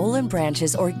with Boll &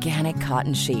 Branch's organic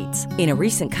cotton sheets. In a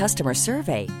recent customer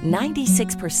survey,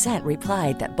 96%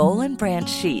 replied that Boll & Branch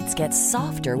sheets get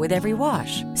softer with every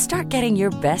wash. Start getting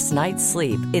your best night's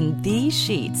sleep in these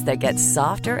sheets that get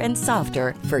softer and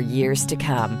softer for years to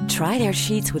come. Try their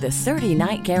sheets with a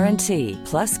 30-night guarantee.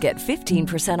 Plus, get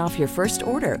 15% off your first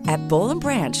order at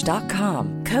bollandbranch.com.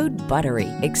 Code BUTTERY.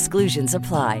 Exclusions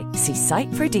apply. See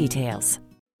site for details.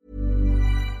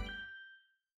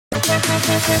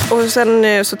 Och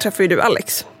sen så träffade du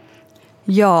Alex.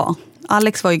 Ja,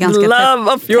 Alex var ju ganska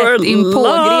tätt in på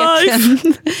Greken.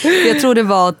 Jag tror det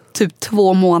var typ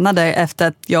 2 månader efter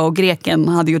att jag och Greken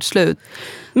hade gjort slut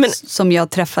som jag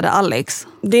träffade Alex.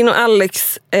 Din och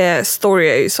Alex story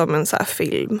är ju som en så här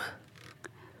film.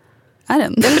 Är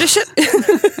den? Nej, men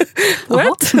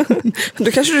What?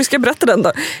 Då kanske du ska berätta den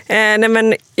då. Nej,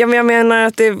 men jag menar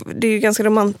att det är ju ganska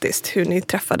romantiskt hur ni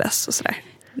träffades och sådär.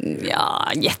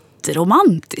 Ja,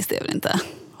 jätteromantiskt är det väl inte.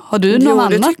 Har du någon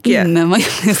annan innan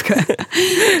jag ska?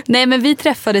 Nej, men vi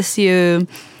träffades ju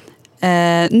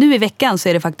nu i veckan, så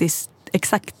är det faktiskt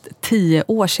exakt 10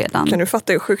 år sedan. Kan du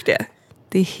fatta hur sjukt det är?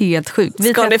 Det är helt sjukt.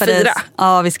 Ska ni fira?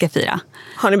 Ja, vi ska fira.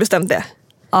 Har ni bestämt det?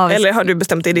 Ja, eller har du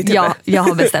bestämt det i ditt huvud? Ja, jag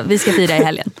har bestämt. Vi ska fira i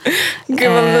helgen.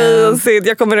 Gud vad mysigt,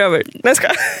 jag kommer över. Nej, ska.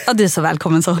 Ja, du är så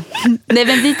välkommen så. Nej,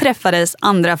 men vi träffades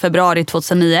 2 februari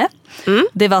 2009.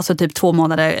 Det var alltså typ 2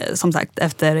 månader som sagt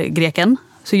efter Greken.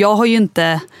 Så jag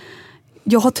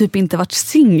har typ inte varit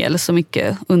singel så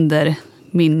mycket under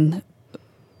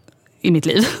i mitt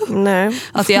liv. Nej.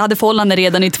 Alltså jag hade förhållande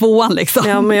redan i 2:an liksom.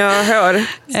 Ja, men jag hör.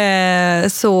 Nej,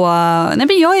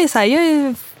 men jag är så här,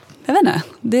 jag vet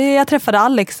inte. Jag träffade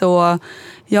Alex och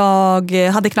jag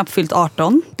hade knappt fyllt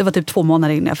 18. Det var typ 2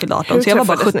 månader innan jag fyllde 18. Hur så jag var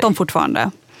bara 17 ni?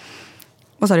 Fortfarande.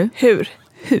 Vad sa du? Hur?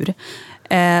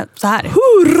 Så här.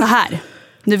 Så här.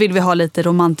 Nu vill vi ha lite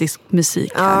romantisk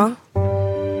musik här. Ja.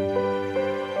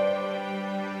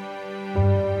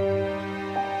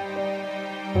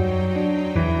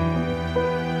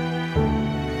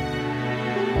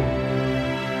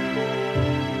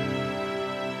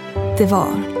 Det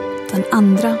var den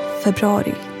 2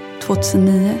 februari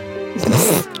 2009.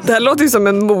 Det här låter ju som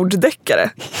en morddeckare.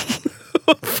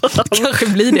 Kanske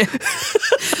blir det.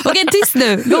 Okej, tyst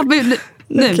nu. Låt mig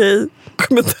nu. Okej,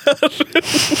 kommentar.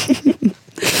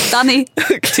 Danny,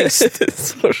 tyst.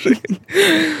 Sorry.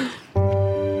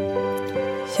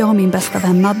 Jag har min bästa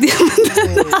vän Nadia.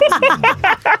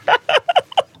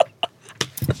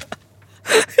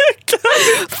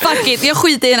 Fuck it, jag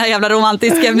skiter i den här jävla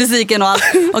romantiska musiken och allt.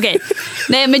 Okej.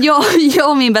 Nej, men jag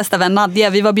och min bästa vän Nadia,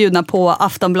 vi var bjudna på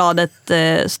Aftonbladet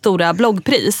stora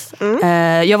bloggpris.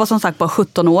 Jag var som sagt bara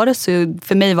 17 år, så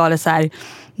för mig var det så här,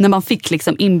 när man fick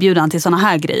liksom inbjudan till såna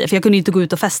här grejer. För jag kunde ju inte gå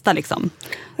ut och festa liksom.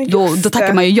 Då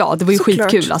tackar man ju ja. Det var ju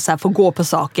skitkul att få gå på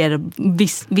saker,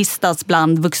 vistas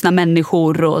bland vuxna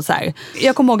människor och så här.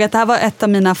 Jag kommer ihåg att det här var ett av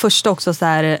mina första också så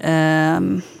här,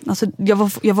 alltså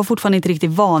jag var fortfarande inte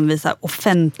riktigt van vid så här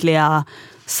offentliga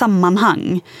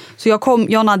sammanhang. Så jag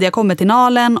och Nadia kommer till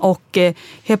Nalen och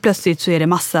helt plötsligt så är det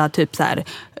massa typ så här,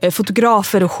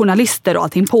 fotografer och journalister och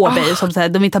allting på mig. Som så här,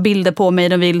 de vill ta bilder på mig,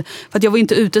 för att jag var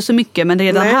inte ute så mycket, men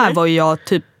redan här var jag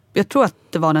typ, jag tror att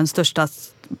det var den största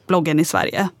bloggen i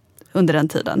Sverige under den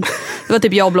tiden. Det var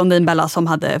typ jag och Blondinbella som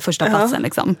hade första platsen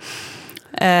liksom.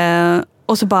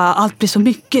 Och så bara, allt blir så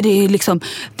mycket. Det är liksom,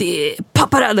 det är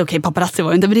paparazzi. Okej, paparazzi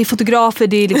var det inte, men det är fotografer,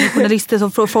 det är liksom journalister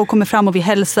som folk kommer fram och vill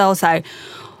hälsa och så här.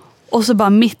 Och så bara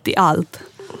mitt i allt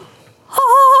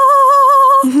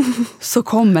så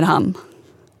kommer han.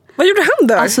 Vad gjorde han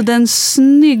där? Alltså den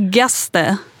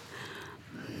snyggaste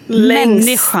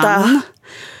människan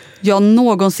jag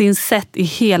någonsin sett i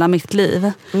hela mitt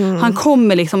liv. Han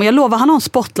kommer liksom, och jag lovar, han har en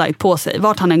spotlight på sig.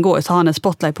 Vart han än går så har han en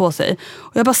spotlight på sig.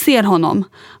 Och jag bara ser honom.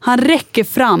 Han räcker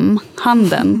fram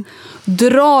handen,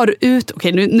 drar ut,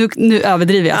 okej, nu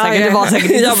överdriver jag säkert. Det var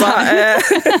säkert inte så här.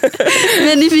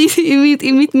 Men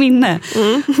i mitt minne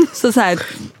så här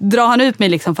drar han ut mig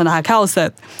liksom från det här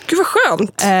kaoset. Gud vad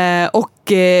skönt.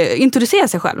 Och introducerar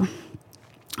sig själv.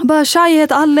 Han bara, tja, jag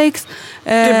heter Alex.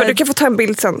 Du kan få ta en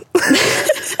bild sen.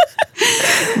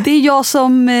 Det är jag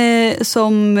som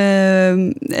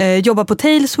jobbar på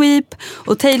Tailsweep.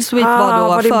 Och Tailsweep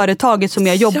var då företaget som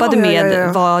jag jobbade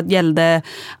med vad gällde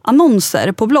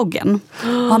annonser på bloggen. Och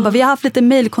han bara, vi har haft lite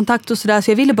mailkontakt och sådär,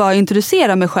 så jag ville bara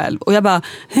introducera mig själv. Och jag bara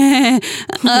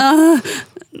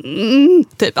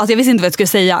typ. Alltså jag visste inte vad jag skulle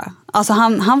säga. Alltså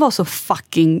han var så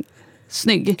fucking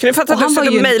snygg. Kan du fatta att du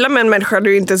försöker mejla med en människa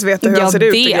du inte ens vet hur han ser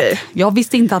ut? Jag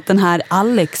visste inte att den här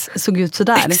Alex såg ut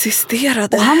sådär.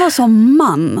 Existerade. Och han var som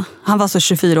man. Han var så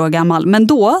 24 år gammal. Men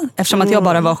då, eftersom att jag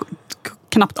bara var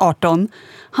knappt 18,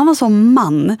 han var som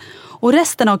man. Och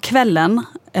resten av kvällen,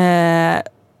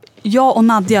 jag och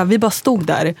Nadia, vi bara stod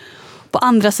där på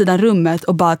andra sidan rummet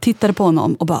och bara tittade på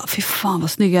honom och bara, fy fan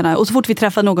vad snygg han är. Och så fort vi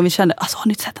träffade någon vi kände, alltså har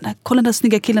ni sett den här? Kolla den där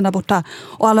snygga killen där borta.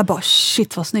 Och alla bara,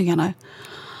 shit vad snygg han är.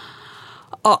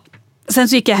 Ja. Sen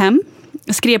så gick jag hem,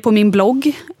 skrev på min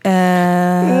blogg,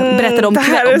 berättade om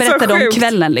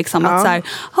kvällen liksom, att så här,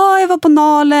 jag var på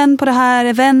Nalen på det här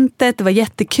eventet, det var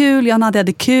jättekul, jag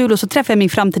hade kul, och så träffade jag min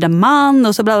framtida man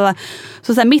och så bla bla.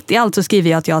 Så här, mitt i allt så skriver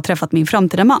jag att jag har träffat min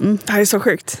framtida man. Det här är så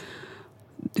sjukt.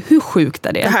 Hur sjukt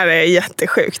är det? Det här är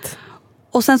jättesjukt.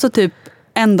 Och sen så typ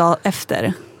en dag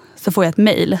efter så får jag ett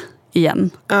mejl igen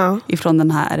ifrån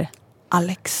den här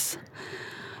Alex.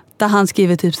 Där han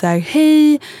skriver typ så här,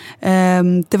 hej,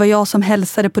 det var jag som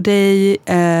hälsade på dig.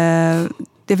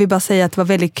 Jag vill bara säga att det var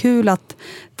väldigt kul att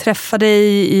träffa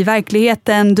dig i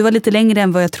verkligheten. Du var lite längre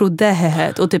än vad jag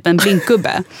trodde. Och typ en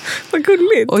blinkgubbe. Vad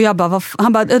gulligt. Och jag bara,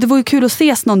 han bara, det var ju kul att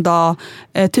ses någon dag.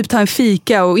 Typ ta en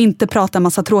fika och inte prata en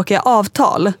massa tråkiga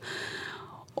avtal.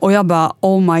 Och jag bara,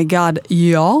 oh my god,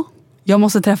 ja. Jag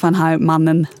måste träffa den här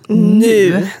mannen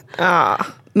nu.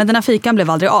 Men den här fikan blev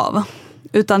aldrig av.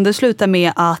 Utan det slutade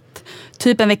med att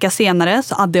typ en vecka senare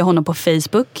så hade jag honom på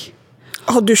Facebook.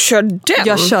 Du körde den?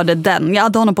 Jag körde den. Jag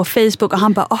hade honom på Facebook och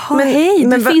han bara, hej,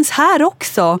 det finns här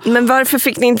också. Men varför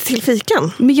fick ni inte till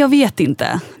fikan? Men jag vet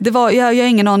inte. Jag har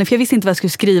ingen aning, för jag visste inte vad jag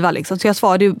skulle skriva. Liksom. Så jag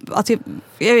svarade, alltså,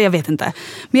 jag vet inte.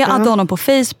 Men jag hade honom på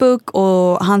Facebook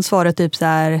och han svarade typ så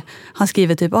här, han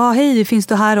skriver typ, hej, finns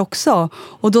du här också?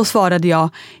 Och då svarade jag,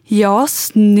 ja,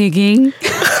 snygging.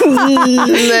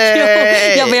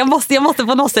 Nej. jag måste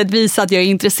på något sätt visa att jag är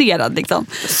intresserad liksom.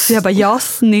 Så jag bara, ja,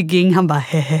 snygging. Han bara,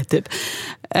 hehe, typ.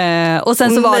 Och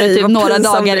sen så var det typ några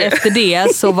dagar efter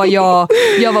det så var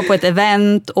jag var på ett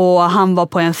event och han var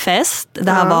på en fest.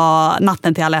 Det här var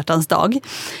natten till alla hjärtans dag.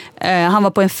 Han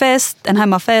var på en fest, en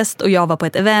hemmafest, och jag var på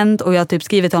ett event och jag typ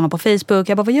skriver till honom på Facebook.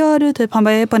 Jag bara, vad gör du? Typ, han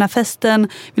bara, jag är på den här festen.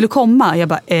 Vill du komma? Jag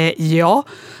bara, ja.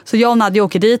 Så jag och Nadia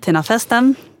åker dit till den här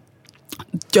festen.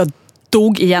 Jag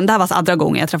dog igen. Det här var andra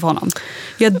gången jag träffade honom.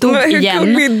 Jag dog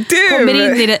igen.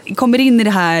 Kommer in i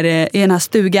den här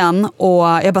stugan och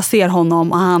jag bara ser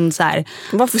honom och han så här.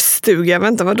 Varför stuga?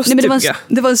 Vänta, vadå stuga? Nej,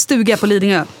 det var en stuga på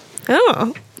Lidingö. Ja.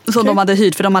 Som de hade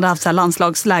hyrt för de hade haft så här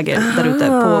landslagsläger där ute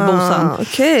på Bosön.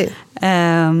 Okay.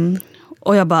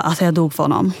 Och jag bara, alltså jag dog för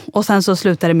honom. Och sen så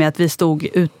slutade det med att vi stod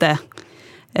ute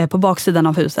på baksidan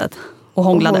av huset och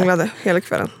hånglade. Och hånglade hela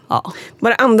kvällen. Ja. Var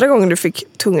det andra gången du fick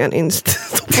tungan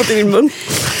instoppad i din mun?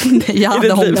 Jag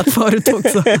hade hånglat förut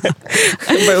också.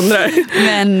 Jag bara undrar.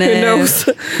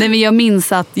 Men jag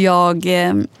minns att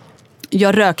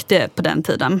jag rökte på den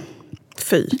tiden.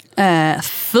 Fy.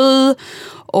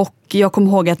 Och jag kommer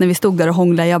ihåg att när vi stod där och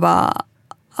hånglade, jag bara,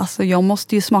 alltså jag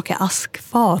måste ju smaka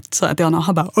askfat. Så att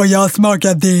han bara, och jag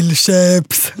smakar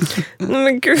dillchips.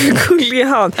 Men gud, hur gullig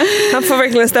han. Han får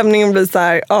verkligen stämningen att bli så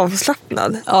här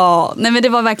avslappnad. Ja, nej men det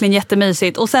var verkligen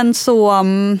jättemysigt. Och sen så,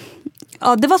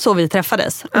 ja det var så vi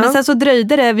träffades. Men sen så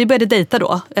dröjde det, vi började dejta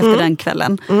då efter den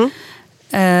kvällen.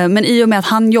 Men i och med att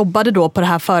han jobbade då på det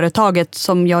här företaget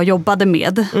som jag jobbade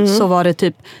med, så var det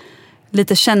typ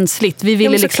lite känsligt. Vi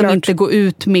ville liksom inte gå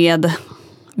ut med...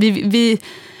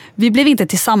 Vi blev inte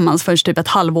tillsammans förrän typ ett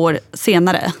halvår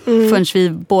senare. Förrän vi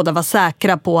båda var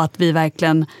säkra på att vi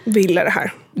verkligen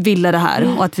ville det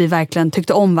här. Och att vi verkligen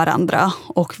tyckte om varandra.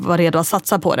 Och var redo att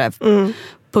satsa på det.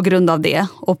 På grund av det.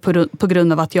 Och på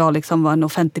grund av att jag liksom var en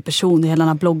offentlig person. Hela den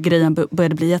här blogggrejen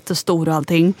började bli jättestor och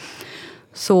allting.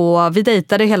 Så vi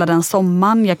dejtade hela den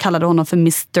sommaren. Jag kallade honom för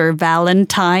Mr.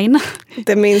 Valentine.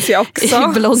 Det minns jag också. I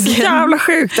bloggen. Så jävla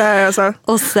sjukt det här alltså.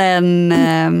 Och sen...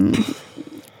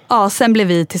 sen blev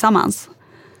vi tillsammans.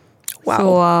 Wow.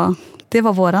 Så det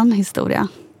var våran historia.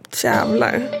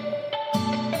 Jävlar.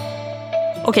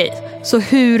 Okej, så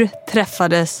hur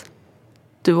träffades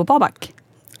du och Babak?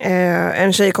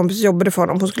 En tjejkompis jobbade för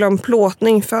honom. Hon skulle ha en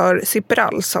plåtning för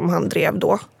Zipperal som han drev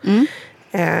då.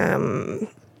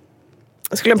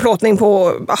 Skulle en plåtning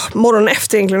på morgonen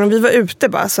efter egentligen. Och vi var ute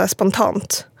bara så här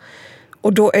spontant.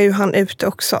 Och då är ju han ute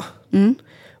också.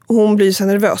 Och hon blir så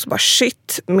nervös och bara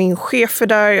shit, min chef är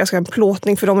där, jag ska ha en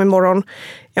plåtning för dem imorgon.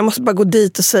 Jag måste bara gå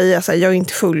dit och säga att jag är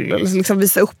inte full. Eller liksom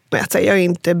visa upp mig att jag är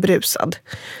inte brusad.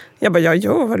 Jag bara, jag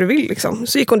gör vad du vill liksom.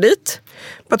 Så gick hon dit.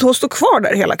 För att hon stod kvar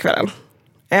där hela kvällen.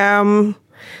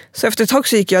 Så efter ett tag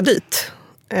så gick jag dit.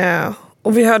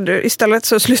 Och vi hade, istället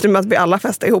så slutade med att vi alla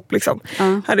festade ihop liksom.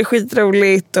 Hade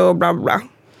skitroligt och bla bla.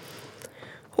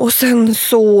 Och sen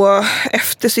så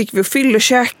efter så gick vi och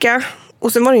fyllekäka.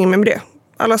 Och sen var det ingen med det.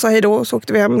 Alla sa hej då och så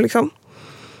åkte vi hem liksom.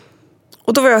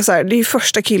 Och då var jag så här, det är ju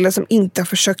första killen som inte har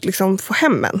försökt liksom få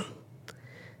hem en.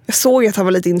 Jag såg att han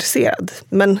var lite intresserad.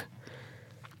 Men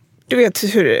du vet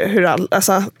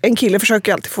alltså, en kille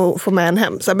försöker alltid få med en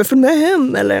hem. Så här, men få med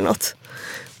hem eller något.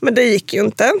 Men det gick ju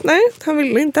inte. Nej, han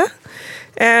ville inte.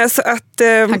 Så att,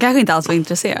 han kanske inte alls var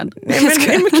intresserad.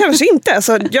 Nej, men kanske inte.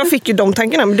 Alltså, jag fick ju de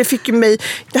tankarna. Men det fick ju mig...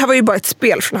 Det här var ju bara ett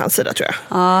spel från hans sida tror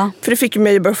jag. För det fick ju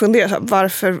mig att börja fundera. Så här,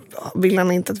 varför vill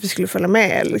han inte att vi skulle följa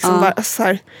med? Liksom,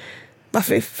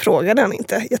 varför frågade han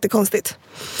inte? Jättekonstigt.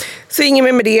 Så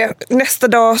ingen med det. Nästa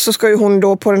dag så ska ju hon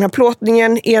då på den här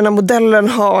plåtningen. Ena modellen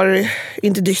har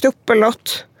inte dykt upp eller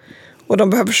något. Och de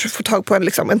behöver få tag på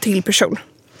en till person.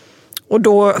 Och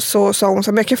då så sa hon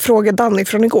så här, men jag kan fråga Danny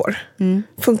från igår.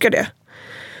 Funkar det?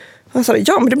 Han sa,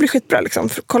 ja men det blir skitbra liksom.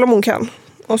 Kolla om hon kan.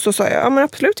 Och så sa jag, ja men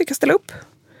absolut, jag kan ställa upp.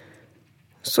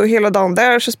 Så hela dagen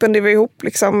där så spenderade vi ihop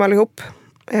liksom allihop.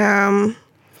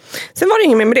 Sen var det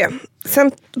ingen mer med det.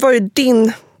 Sen var ju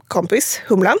din kompis,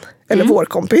 Humlan, eller vår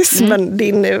kompis, men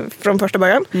din från första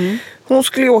början. Hon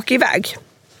skulle ju åka iväg.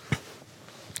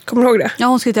 Kommer du ihåg det? Ja,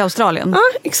 hon skulle till Australien.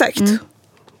 Ja, exakt.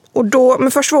 Och då,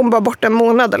 men först var hon bara borta en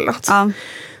månad eller något.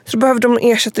 Så då behövde de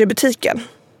ersätta i butiken.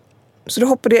 Så då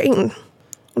hoppade jag in.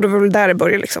 Och då var väl där det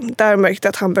började liksom. Där märkte jag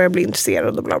att han började bli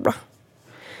intresserad och bla bla.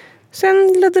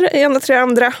 Sen ledde det ena till det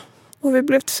andra. Och vi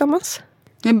blev tillsammans.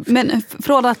 Men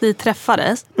från att ni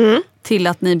träffades till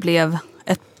att ni blev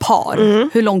ett par.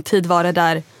 Hur lång tid var det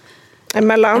där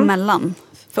emellan?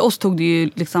 För oss tog det ju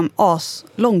liksom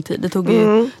lång tid. Det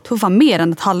tog fan mer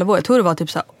än ett halvår. Jag tror det var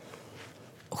typ så här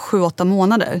 7-8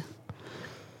 månader.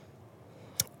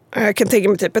 Jag kan tänka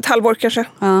mig typ ett halvår kanske.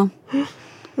 Ja.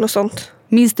 Något sånt.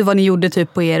 Minns du vad ni gjorde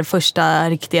typ på er första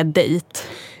riktiga dejt?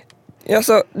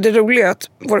 Alltså, det roliga är att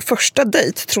vår första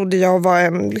dejt trodde jag var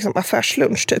en liksom,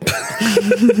 affärslunch typ.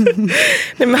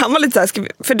 Nej, men han var lite så här,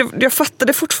 för jag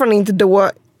fattade fortfarande inte då.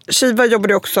 Shiva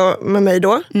jobbade också med mig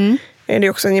då. Det är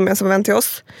också en gemensam vän till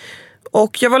oss.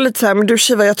 Och jag var lite så här, men du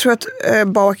Shiva, jag tror att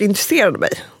Babak är intresserad av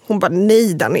mig. Hon bara,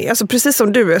 nej Danny. Alltså precis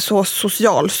som du är så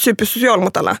social, supersocial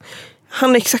mot alla.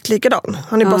 Han är exakt likadan.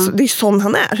 Han är bara, det är sån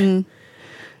han är.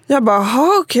 Jag bara,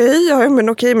 men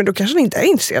då kanske han inte är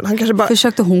intresserad. Han kanske bara...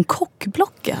 Försökte hon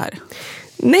kockblocka här?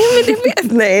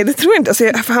 Nej, det tror jag inte.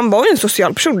 Alltså, för han var ju en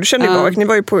social person. Du kände ju Babak. Ni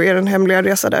var ju på er hemliga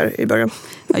resa där i början.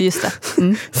 Ja, just det.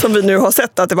 Mm. Som vi nu har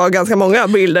sett att det var ganska många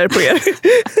bilder på er.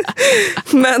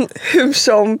 Men hur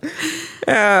som...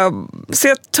 så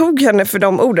jag tog henne för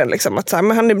de orden. Liksom, att så här,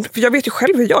 men för jag vet ju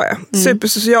själv hur jag är.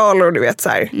 Supersocial och du vet så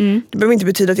här. Det behöver inte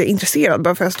betyda att jag är intresserad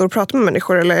bara för att jag står och pratar med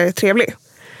människor eller är trevlig.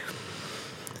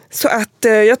 Så att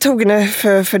jag tog henne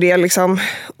för det liksom.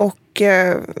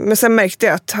 Men sen märkte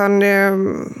jag att han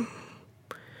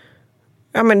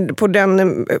på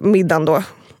den middagen då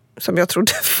som jag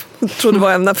trodde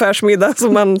var en affärsmiddag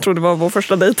som man trodde var vår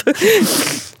första dejt.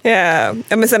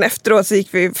 Men sen efteråt så gick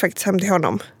vi faktiskt hem till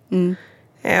honom.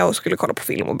 Och skulle kolla på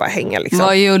film och bara hänga liksom.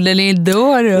 Vad gjorde ni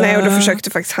då? Nej, och då försökte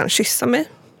faktiskt han kyssa mig.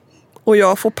 Och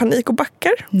jag får panik och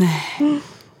backar. Nej.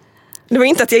 Det var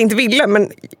inte att jag inte ville,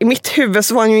 men i mitt huvud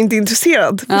så var han ju inte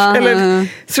intresserad.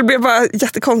 Så det blev bara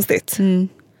jättekonstigt.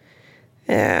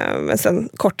 Men sen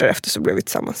kort därefter så blev vi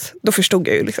tillsammans. Då förstod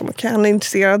jag ju liksom, okej, han är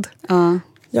intresserad.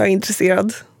 Jag är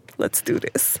intresserad. Let's do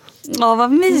this.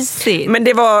 Vad mysigt. Men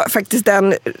det var faktiskt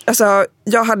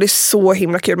jag hade så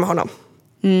himla kul med honom.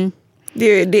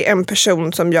 Det är en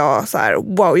person som jag så här,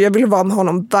 wow, jag vill vara med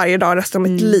honom varje dag resten av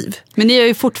mitt liv. Men ni är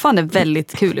ju fortfarande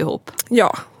väldigt kul ihop.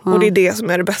 Ja, och det är det som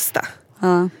är det bästa.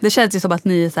 Ja. Det känns ju som att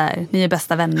ni är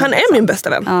bästa vänner. Han är min bästa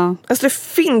vän. Alltså det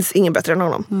finns ingen bättre än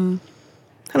honom.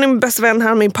 Han är min bästa vän,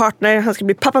 han är min partner. Han ska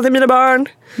bli pappa till mina barn.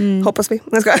 Hoppas vi.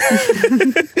 Nej,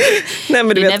 Nej,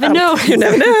 men du vet, you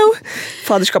never know.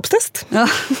 Faderskapstest. Ja.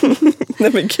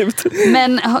 Nej, men gud.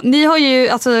 Men ni har ju,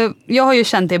 alltså, jag har ju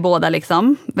känt er båda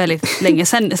liksom väldigt länge.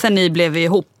 Sen ni blev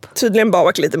ihop. Tydligen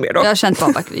Babak lite mer då. Jag har känt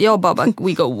Babak. Jag och Babak,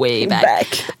 we go way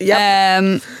back.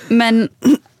 Yep. Men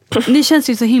ni känns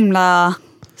ju så himla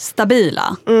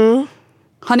stabila.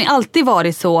 Har ni alltid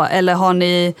varit så? Eller har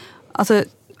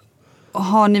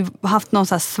ni haft någon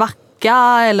så här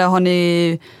svacka? Eller har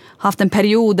ni haft en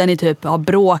period där ni typ har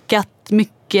bråkat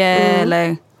mycket?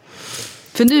 Eller?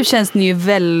 För nu känns ni ju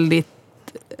väldigt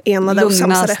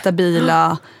lugna,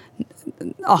 stabila.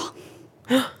 Ja.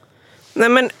 Nej,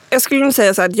 men jag skulle nog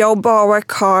säga så här att jag och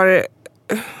Babak har...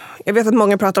 Jag vet att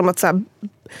många pratar om att så här,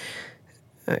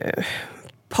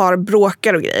 par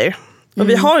bråkar och grejer. Och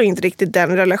vi har inte riktigt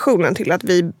den relationen till att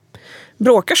vi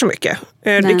bråkar så mycket.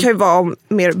 Det kan ju vara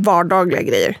mer vardagliga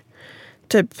grejer.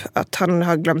 Typ att han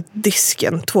har glömt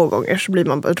disken 2 gånger, så blir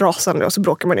man rasande och så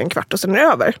bråkar man i en kvart och sen är det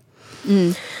över.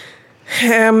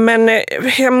 Men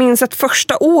jag minns att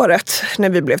första året när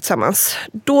vi blev tillsammans,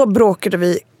 då bråkade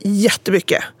vi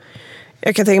jättemycket.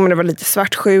 Jag kan tänka mig det var lite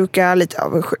svartsjuka, lite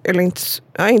avundsjuka, eller inte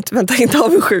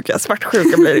avundsjuka,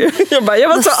 svartsjuka blir det ju. Jag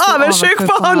var så avundsjuk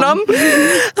på honom.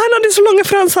 Han hade så långa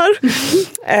fransar.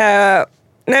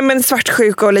 Nej, men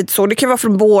svartsjuka och lite så. Det kan vara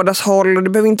från bådas håll och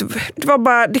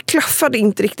det klaffade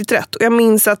inte riktigt rätt. Och jag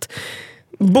minns att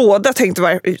båda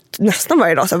tänkte nästan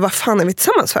varje dag så här, vad fan är vi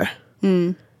tillsammans för?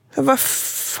 Vad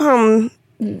fan,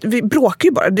 vi bråkar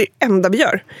ju bara, det är det enda vi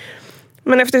gör.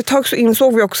 Men efter ett tag så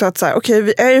insåg vi också att så här, okej,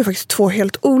 vi är ju faktiskt 2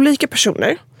 helt olika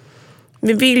personer.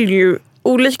 Vi vill ju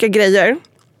olika grejer.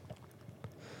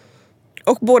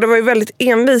 Och båda var ju väldigt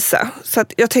envisa. Så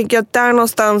att jag tänker att där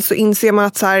någonstans så inser man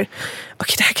att så här,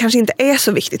 okej, det här kanske inte är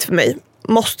så viktigt för mig.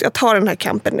 Måste jag ta den här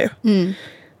kampen nu?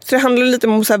 Så det handlar lite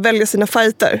om att så här, välja sina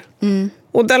fighter.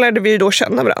 Och där lärde vi ju då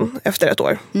känna varandra efter ett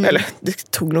år. Eller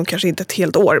det tog nog kanske inte ett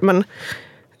helt år, men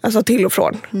alltså till och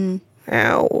från.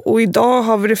 Och idag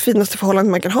har vi det finaste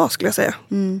förhållandet man kan ha, skulle jag säga.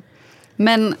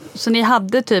 Men så ni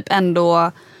hade typ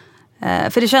ändå,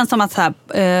 för det känns som att så här,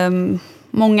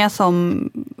 många som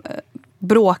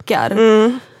bråkar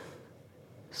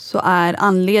så är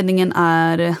anledningen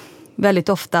väldigt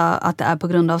ofta att det är på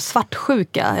grund av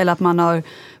svartsjuka eller att man har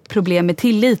problem med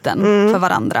tilliten för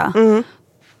varandra.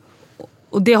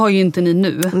 Och det har ju inte ni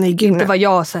nu. Inte vad jag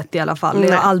har sett i alla fall. Nej.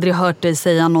 Jag har aldrig hört dig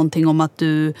säga någonting om att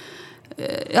du...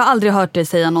 Jag har aldrig hört dig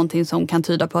säga någonting som kan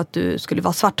tyda på att du skulle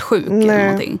vara svartsjuk eller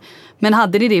någonting. Men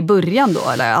hade ni det i början då?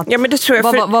 Eller att, ja, men det tror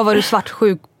jag. Vad var du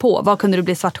svartsjuk på? Vad kunde du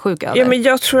bli svartsjuk över? Ja, men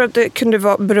jag tror att det kunde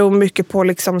bero mycket på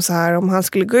liksom så här, om han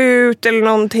skulle gå ut eller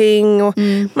någonting. Och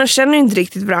man känner inte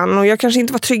riktigt varandra. Och jag kanske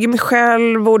inte var trygg i mig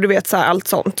själv och du vet så här, allt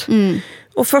sånt.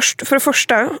 Och för det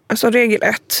första, alltså regel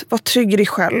 1, var trygg i dig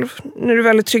själv. När du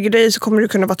väl är trygg i dig så kommer du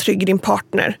kunna vara trygg i din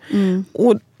partner.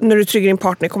 Och när du är trygg i din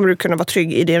partner kommer du kunna vara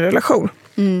trygg i din relation.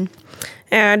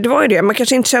 Det var ju det, man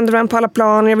kanske inte kände varandra på alla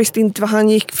plan. Jag visste inte vad han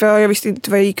gick för, jag visste inte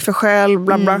vad jag gick för själv,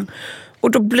 bla bla.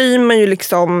 Och då blir man ju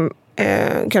liksom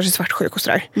kanske svartsjuk och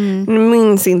sådär. Nu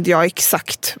minns inte jag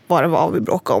exakt vad det var vi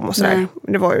bråkade om och sådär.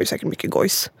 Det var ju säkert mycket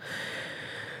gojs.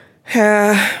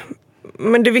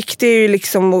 Men det viktiga är ju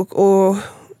liksom och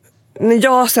när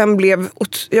jag sen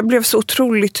blev så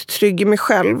otroligt trygg i mig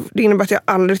själv. Det innebär att jag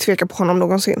aldrig tvekar på honom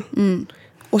någonsin.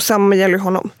 Och samma gäller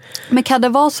honom. Men kan det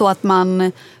vara så att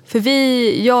man... För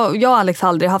jag och Alex har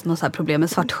aldrig haft något så här problem med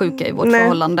svartsjuka i vårt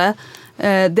förhållande.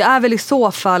 Det är väl i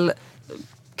så fall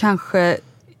kanske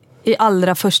i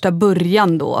allra första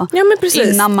början då. Ja, men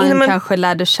precis. Innan man kanske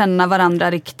lärde känna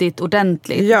varandra riktigt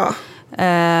ordentligt. Ja.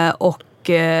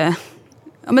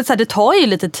 Men så här, det tar ju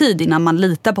lite tid innan man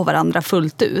litar på varandra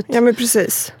fullt ut. Ja, men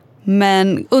precis.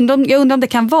 Men jag undrar om det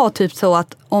kan vara typ så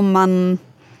att om man...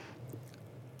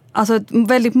 Alltså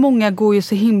väldigt många går ju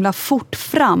så himla fort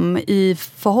fram i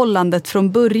förhållandet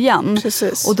från början.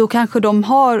 Precis. Och då kanske de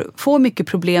får mycket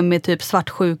problem med typ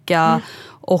svartsjuka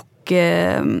och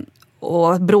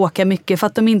bråkar mycket för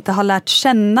att de inte har lärt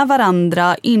känna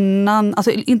varandra innan,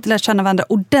 alltså inte lärt känna varandra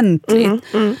ordentligt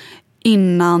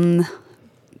innan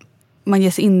man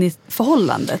ger sig in i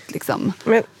förhållandet liksom.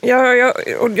 Men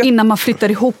innan man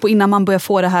flyttar ihop och innan man börjar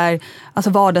få det här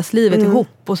alltså vardagslivet ihop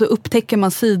och så upptäcker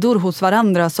man sidor hos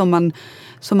varandra som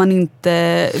man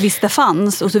inte visste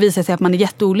fanns och så visar det sig att man är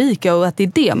jätteolika och att det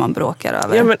är det man bråkar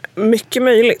över. Ja, men mycket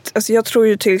möjligt. Alltså jag tror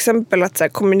ju till exempel att så här,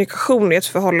 kommunikation i ett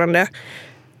förhållande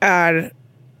är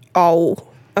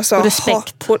alltså, och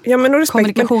respekt. Och respekt.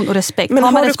 Kommunikation och respekt. Men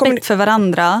har man respekt för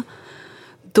varandra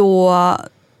då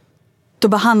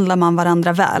behandlar man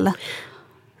varandra väl.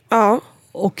 Ja.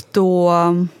 Och då...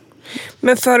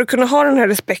 Men för att kunna ha den här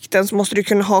respekten så måste du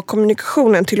kunna ha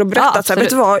kommunikationen till att berätta att vet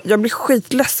du vad, jag blir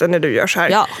skitledsen när du gör så här.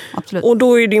 Ja, absolut. Och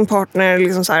då är din partner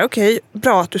liksom så här, okej,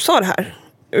 bra att du sa det här.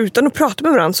 Utan att prata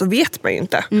med varandra så vet man ju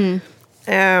inte.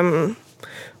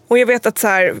 Och jag vet att så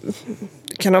här,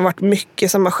 det kan ha varit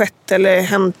mycket som har skett eller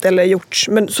hänt eller gjorts.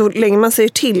 Men så länge man säger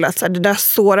till att så här, det där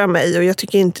sårar mig och jag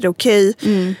tycker inte det är okej.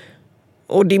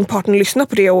 Och din partner lyssnar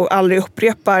på det och aldrig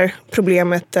upprepar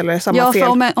problemet eller samma fel. Ja,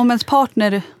 för om ens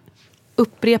partner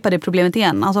upprepar det problemet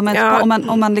igen. Alltså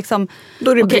om man liksom...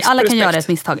 Okej, alla kan göra ett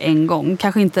misstag en gång.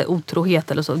 Kanske inte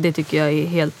otrohet eller så. Det tycker jag är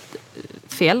helt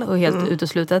fel och helt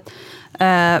uteslutet.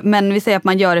 Men vi säger att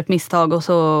man gör ett misstag och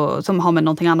så, som har med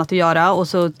någonting annat att göra. Och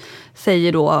så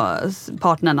säger då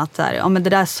partnern att så här, ja, men det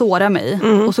där sårar mig.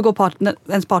 Och så går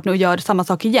ens partner och gör samma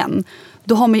sak igen.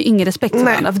 Då har man ju ingen respekt för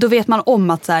varandra. För då vet man om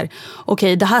att så här,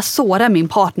 okej, det här sårar min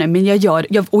partner. Men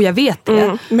jag vet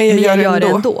det. Men jag gör det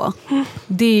ändå.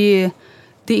 Det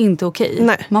är inte okej.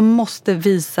 Nej. Man måste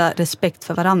visa respekt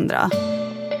för varandra.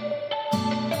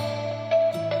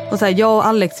 Och så här, jag och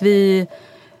Alex,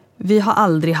 vi har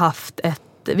aldrig haft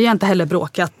vi har inte heller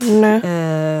bråkat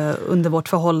under vårt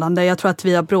förhållande. Jag tror att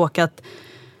vi har bråkat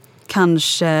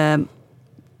kanske...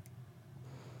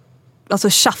 Alltså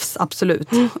tjafs, absolut.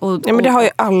 Ja, men det har ju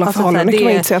alla förhållanden. Det kan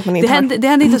man inte säga att man inte har. Det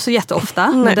händer inte så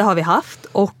jätteofta, men det har vi haft.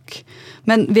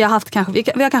 Men vi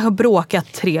har kanske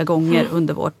bråkat 3 gånger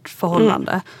under vårt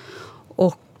förhållande.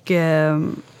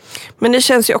 Men det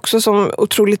känns ju också som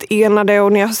otroligt enade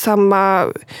och ni har samma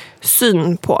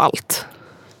syn på allt.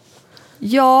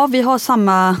 Ja, vi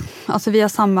har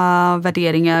samma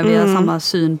värderingar, vi har samma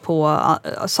syn på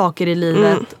saker i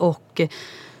livet och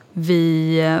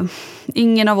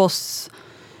ingen av oss,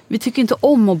 vi tycker inte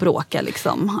om att bråka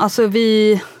liksom. Alltså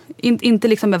inte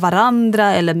liksom med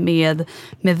varandra eller med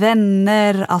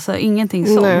vänner, alltså ingenting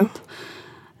sånt.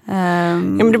 Ja,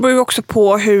 men det beror ju också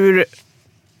på hur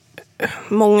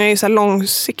många är så här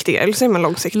långsiktiga, eller säger man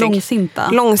långsiktig? Långsinta.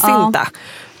 Ja.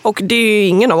 Och det är ju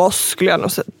ingen av oss, skulle jag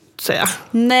nog säga.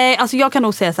 Nej, alltså jag kan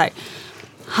nog säga så här.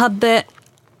 Hade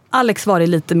Alex varit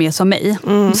lite mer som mig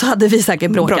så hade vi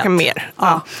säkert bråkat mer.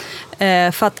 Ja.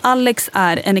 För att Alex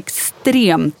är en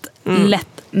extremt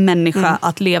lätt människa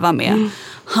att leva med.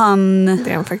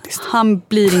 Det är han faktiskt. Han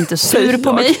blir inte sur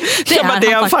på mig. Det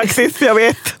är han faktiskt, jag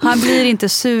vet. Han blir inte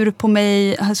sur på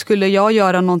mig. Skulle jag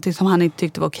göra någonting som han inte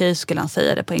tyckte var okej, så skulle han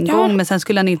säga det på en gång. Men sen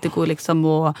skulle han inte gå liksom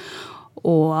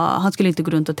och han skulle inte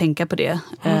gå runt och tänka på det.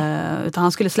 Utan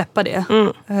han skulle släppa det.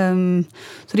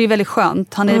 Så det är väldigt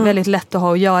skönt. Han är väldigt lätt att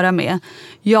ha att göra med.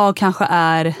 Jag kanske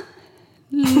är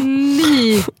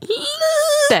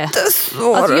lite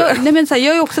svårare. Alltså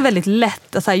jag är också väldigt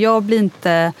lätt. Alltså jag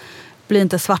blir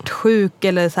inte svartsjuk.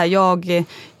 Eller så här,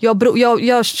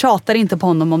 jag tjatar inte på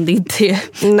honom om det inte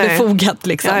är befogat.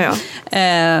 Liksom.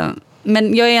 Ja.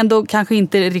 Men jag är ändå kanske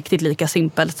inte riktigt lika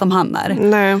simpel som han är.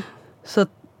 Nej. Så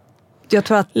jag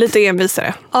tror att... Lite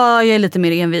envisare. Ja, jag är lite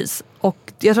mer envis. Och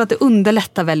jag tror att det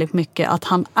underlättar väldigt mycket att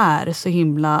han är så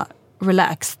himla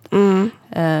relaxed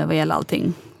vad gäller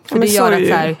allting. För det gör att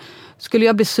så här, skulle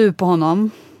jag bli sur på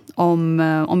honom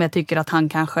om jag tycker att han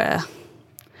kanske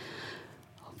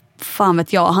fan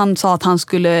vet jag, han sa att han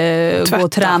skulle gå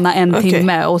och träna 1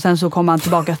 timme och sen så kom han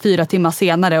tillbaka 4 timmar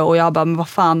senare och jag bara, men vad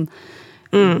fan,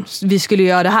 vi skulle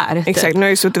göra det här. Exakt, nu har jag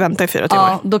ju suttit och väntat i 4 timmar.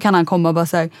 Ja, då kan han komma och bara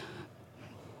säga,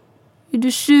 är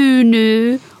du sur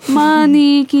nu?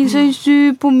 Mani, Kinsa är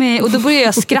sur på mig. Och då börjar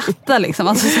jag skratta liksom.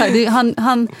 Alltså, så här,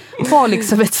 han har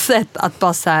liksom ett sätt att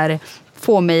bara så här,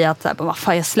 få mig att så här, vad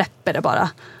fan, jag släpper det bara.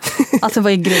 Alltså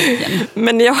vad är grejen? Vad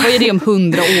är det om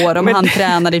 100 år om han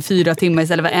tränade i 4 timmar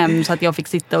istället för 1 så att jag fick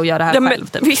sitta och göra det här själv?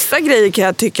 Typ. Vissa grejer kan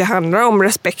jag tycka handlar om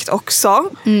respekt också.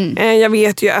 Jag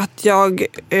vet ju att jag,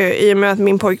 i och med att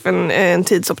min pojkvän är en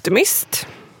tidsoptimist,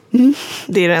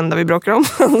 det är det enda vi bråkar om.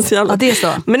 Ja, det är så.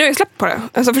 Men nu har jag släppt på det.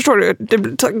 Alltså, förstår du?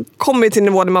 Det kommer till en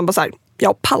nivå där man bara så här,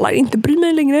 jag pallar inte bry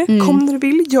mig längre. Kom när du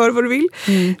vill, gör vad du vill.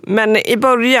 Men i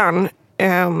början,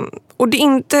 och det är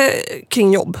inte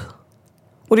kring jobb.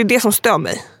 Och det är det som stör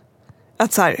mig.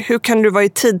 Att så här, hur kan du vara i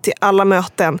tid till alla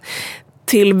möten,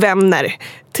 till vänner,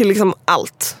 till liksom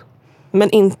allt. Men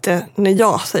inte när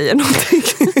jag säger någonting.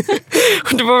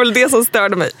 Och det var väl det som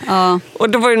störde mig. Och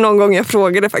då var det någon gång jag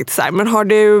frågade faktiskt så här, men har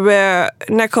du,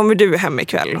 när kommer du hem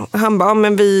ikväll? Och han bara,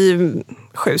 men vi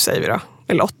 7 säger vi då.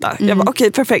 Eller 8. Jag bara,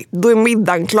 okej, perfekt. Då är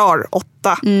middagen klar 8.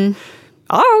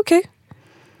 Ja, okej.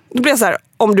 Då blir jag så här,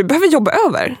 om du behöver jobba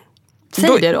över,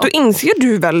 då inser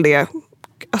du väl det.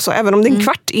 Alltså även om det är en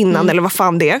kvart innan eller vad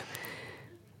fan det är.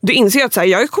 Du inser att så här,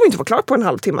 jag kommer inte vara klar på en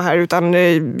halvtimme här, utan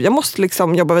jag måste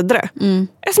liksom jobba vidare.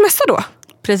 Smsa då.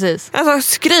 Precis.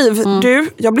 Alltså skriv, du,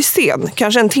 jag blir sen.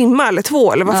 Kanske 1 timme eller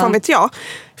 2 eller vad fan vet jag.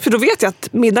 För då vet jag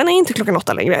att middagen är inte klockan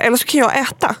 8 längre. Eller så kan jag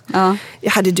äta.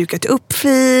 Jag hade dukat upp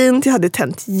fint, jag hade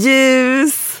tänt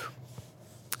ljus.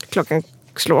 Klockan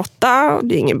slår 8,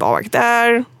 det är ingen barvakt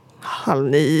där.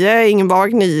 8:30, ingen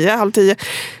barvakt, 9, 9:30.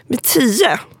 Vid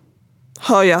 10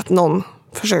 hör jag att någon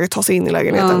försöker ta sig in i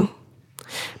lägenheten.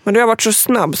 Men då har jag varit så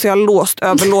snabb så jag har låst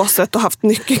överlåset och haft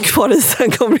nyckeln kvar i, så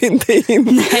han kommer inte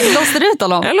in. Nej, låste du ut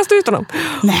honom? Jag låste ut honom.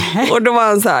 Nej. Och då var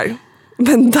han så här,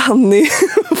 men Danny,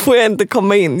 får jag inte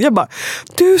komma in? Jag bara,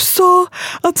 du sa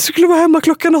att du skulle vara hemma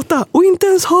klockan 8 och inte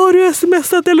ens har du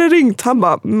smsat eller ringt. Han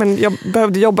bara, men jag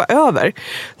behövde jobba över.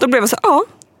 Då blev jag så här, ja.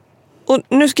 Och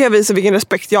nu ska jag visa vilken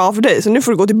respekt jag har för dig. Så nu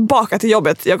får du gå tillbaka till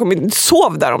jobbet. Jag kommer inte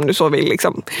sova där om du så vill.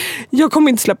 Liksom. Jag kommer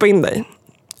inte släppa in dig.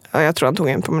 Ja, jag tror han tog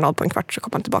en promenad på en kvart, så kom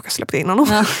han tillbaka och släppte in honom.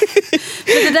 Men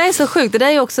det där är så sjukt. Det där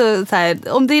är också så här,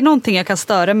 om det är någonting jag kan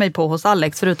störa mig på hos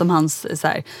Alex, förutom hans så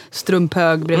här,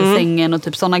 strumphög bredvid sängen och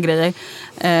typ sådana grejer,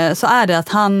 så är det att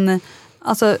han,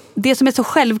 alltså, det som är så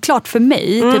självklart för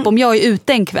mig, typ om jag är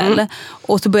ute en kväll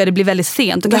och så börjar det bli väldigt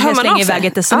sent och kanske jag slänger iväg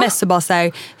ett sms och bara så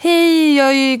här,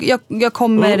 hej, jag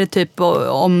kommer typ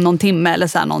om någon timme eller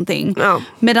så här någonting.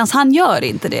 Medan han gör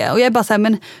inte det. Och jag är bara så här,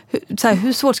 men så här,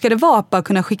 hur svårt ska det vara att bara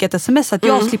kunna skicka ett sms att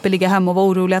jag slipper ligga hemma och vara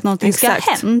orolig att någonting ska ha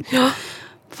hänt?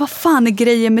 Vad fan är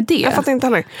grejen med det? Jag fattar inte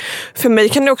heller. För mig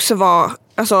kan det också vara,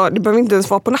 alltså, det behöver inte ens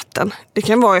vara på natten. Det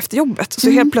kan vara efter jobbet. Så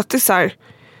helt plötsligt så här,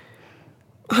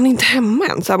 han är inte hemma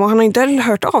än. Så här, han har inte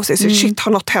hört av sig. Så shit,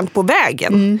 har något hänt på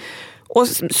vägen? Och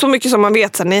så mycket som man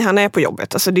vet, så här, nej, han är på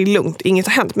jobbet. Alltså det är lugnt, inget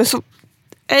har hänt. Men så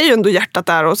är ju ändå hjärtat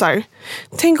där och så här,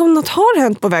 tänk om något har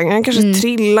hänt på vägen. Han kanske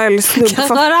trillar eller snubblar.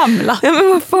 Kan ramla. Ja, men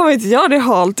vad fan vet jag, det är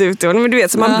halt ute. Men du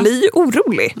vet, så man blir ju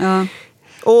orolig.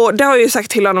 Och det har jag ju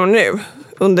sagt till honom nu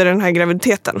under den här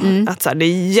graviditeten. Att så här, det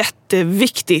är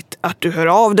jätteviktigt att du hör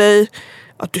av dig.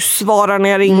 Att du svarar när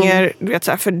jag ringer. Du vet,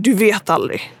 så här, för du vet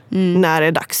aldrig när det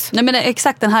är dags. Nej, men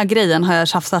exakt den här grejen har jag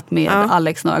tjafsat med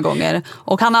Alex några gånger.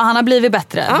 Och han har blivit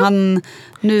bättre.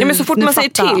 Men så fort man säger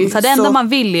till. Så det enda man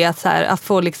vill är att, så här, att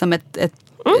få liksom ett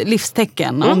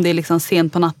livstecken. Om det är liksom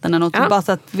sent på natten. Eller något, bara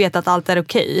så att veta att allt är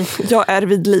okej. Jag är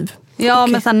vid liv. Ja,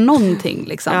 men så här, någonting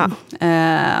liksom.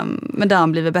 Men det har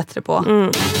han blivit bättre på.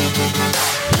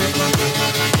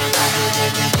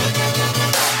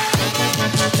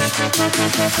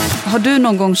 Har du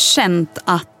någon gång känt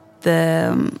att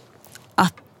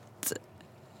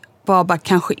Baba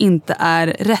kanske inte är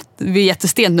rätt? Vi är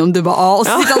jättestelt nu om du bara och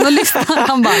så sitter han och lyssnar.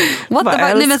 Han bara, what the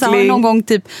fuck? Nej, så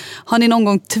har ni någon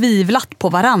gång tvivlat på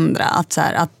varandra att, så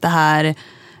här, att det här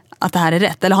är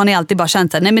rätt? Eller har ni alltid bara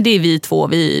känt att nej, men det är vi två,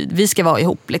 vi ska vara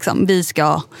ihop liksom. Det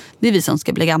är vi som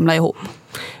ska bli gamla ihop.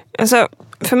 Alltså,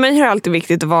 för mig är det alltid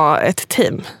viktigt att vara ett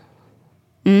team.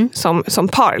 Som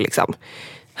par liksom.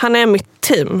 Han är mitt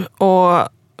team och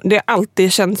det har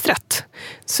alltid känts rätt.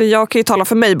 Så jag kan ju tala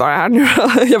för mig bara här nu.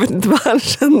 Jag vet inte vad han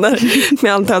känner, men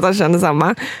jag antar att han känner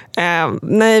samma.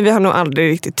 Nej, vi har nog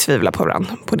aldrig riktigt tvivlat på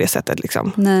varandra på det sättet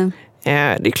liksom. Nej.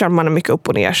 Det är klart man har mycket upp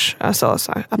och ner, alltså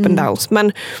så här, up and downs.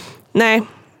 Men nej,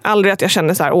 aldrig att jag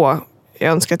kände så här,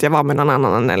 jag önskar att jag var med någon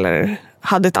annan eller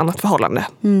hade ett annat förhållande.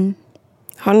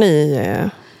 Har ni...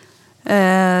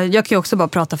 Jag kan ju också bara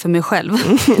prata för mig själv.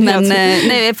 Men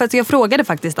nej, för att jag frågade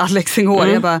faktiskt Alex igår.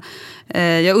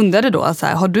 Jag undrade då, så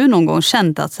här, har du någon gång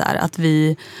känt att, så här, att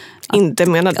vi... inte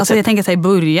menade alltså, jag tänker så här, i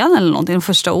början eller någonting, de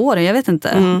första åren, jag vet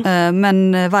inte.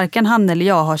 Men varken han eller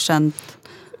jag har känt...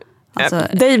 Alltså,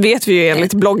 dig vet vi ju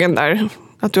enligt bloggen där,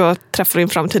 att du har träffat din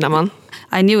framtida man.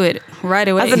 I knew it right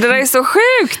away. Alltså det där är så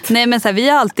sjukt! Nej, men så här, vi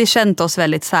har alltid känt oss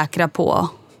väldigt säkra på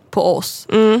oss.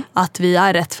 Att vi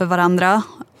är rätt för varandra.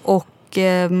 Och...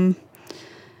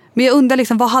 men jag undrar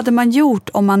liksom, vad hade man gjort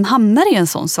om man hamnar i en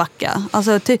sån svacka?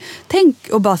 Alltså, tänk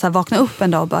och bara så här, vakna upp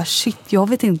en dag och bara shit, jag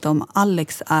vet inte om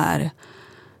Alex är...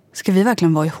 Ska vi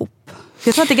verkligen vara ihop?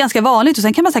 Jag tror att det är ganska vanligt och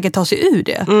sen kan man säkert ta sig ur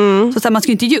det. Så här, man ska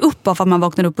ju inte ge upp av att man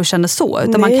vaknar upp och känner så.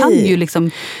 Utan man kan ju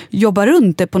liksom jobba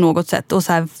runt det på något sätt och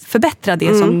så här, förbättra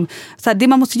det. Som, så här, det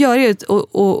man måste göra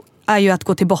är ju att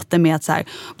gå till botten med att så här,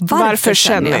 varför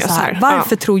känner jag så här?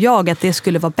 Varför tror jag att det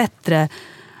skulle vara bättre...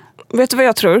 Vet du vad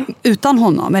jag tror? Utan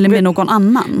honom eller med någon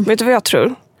annan. Vet du vad jag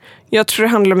tror? Jag tror det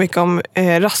handlar mycket om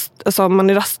alltså man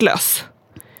är rastlös.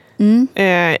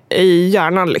 I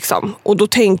hjärnan liksom. Och då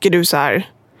tänker du så här,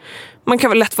 man kan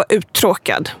väl lätt vara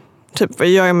uttråkad. Typ, vad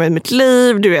gör jag med mitt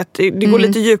liv? Du vet, det går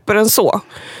lite djupare än så.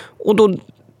 Och då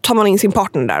tar man in sin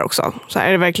partner där också. Så här,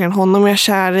 är det verkligen honom jag är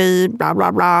kär i? Bla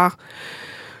bla bla.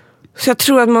 Så jag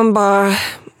tror att man bara...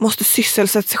 måste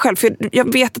sysselsätta sig själv. För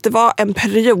jag vet att det var en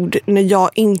period när jag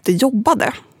inte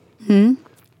jobbade.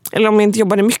 Eller om jag inte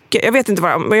jobbade mycket. Jag vet inte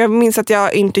vad. Men jag minns att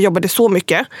jag inte jobbade så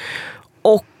mycket.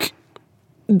 Och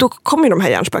då kom ju de här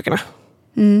hjärnspökena.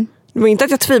 Det var inte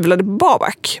att jag tvivlade på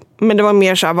Babak. Men det var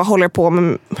mer så här, vad håller jag på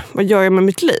med? Vad gör jag med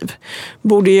mitt liv?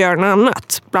 Borde jag göra något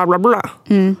annat? Bla bla bla.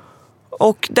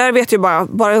 Och där vet jag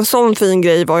bara en sån fin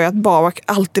grej var ju att Babak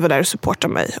alltid var där och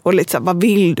supportade mig. Och lite så här, vad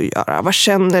vill du göra? Vad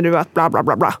känner du att bla bla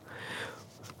bla bla?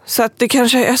 Så att det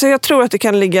kanske, alltså jag tror att det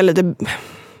kan ligga lite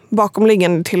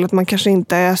bakomliggande till att man kanske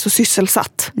inte är så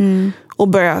sysselsatt. Och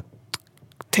börja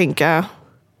tänka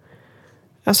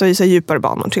alltså i så djupare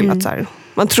banor till att så här,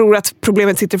 man tror att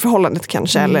problemet sitter i förhållandet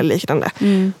kanske eller liknande.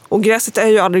 Och gräset är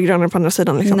ju aldrig grönare på andra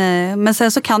sidan. Liksom. Nej, men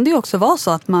sen så kan det ju också vara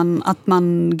så att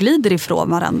man glider ifrån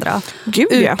varandra. Gud,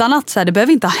 ja. Utan att så här, det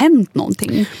behöver inte ha hänt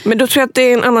någonting. Men då tror jag att det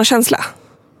är en annan känsla.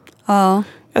 Ja.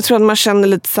 Jag tror att man känner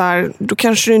lite så här, då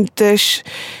kanske du inte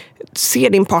ser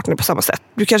din partner på samma sätt.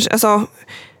 Du kanske, alltså,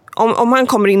 om han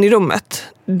kommer in i rummet,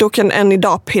 då kan än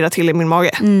idag pirra till i min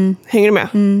mage. Hänger du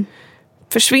med?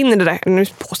 Försvinner det där, nu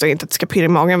påstår jag inte att det ska pirra i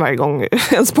magen varje gång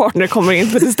ens partner kommer in,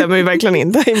 för det stämmer ju verkligen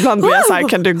inte. Ibland blir jag så här,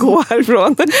 kan du gå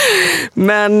härifrån?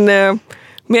 Men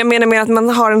jag menar med att man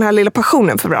har den här lilla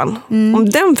passionen för varandra. Om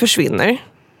den försvinner,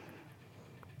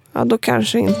 ja, då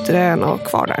kanske inte det är något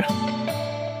kvar där.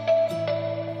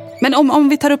 Men om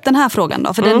vi tar upp den här frågan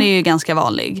då, för den är ju ganska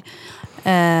vanlig.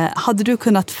 Hade du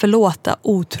kunnat förlåta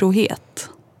otrohet?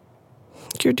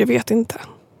 Gud, jag vet inte.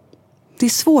 Det är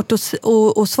svårt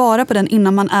att svara på den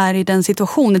innan man är i den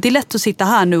situationen. Det är lätt att sitta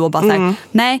här nu och bara säga,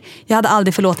 nej, jag hade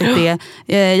aldrig förlåtit det.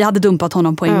 Jag hade dumpat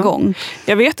honom på en gång.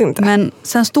 Jag vet inte. Men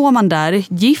sen står man där,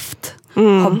 gift,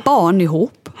 har barn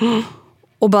ihop.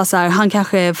 Och bara så här, han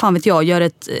kanske, fan vet jag, gör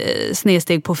ett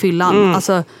snedsteg på fyllan.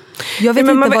 Alltså, jag vet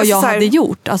inte vad jag hade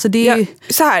gjort. Alltså, det är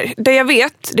så här, det jag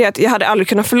vet är att jag hade aldrig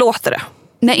kunnat förlåta det.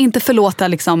 Nej, inte förlåta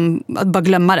liksom, att bara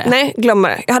glömma det. Nej, glömma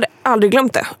det. Jag hade aldrig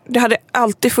glömt det. Det hade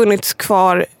alltid funnits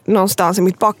kvar någonstans i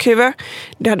mitt bakhuvud.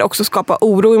 Det hade också skapat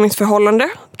oro i mitt förhållande.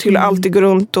 Till att alltid gå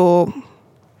runt och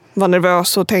vara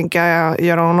nervös och tänka,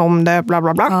 göra honom om det, bla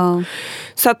bla bla.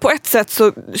 Så att på ett sätt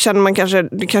så känner man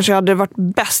det kanske hade varit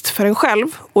bäst för en själv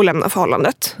att lämna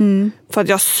förhållandet. För att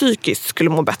jag psykiskt skulle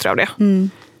må bättre av det.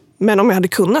 Men om jag hade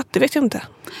kunnat, det vet jag inte.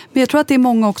 Men jag tror att det är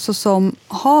många också som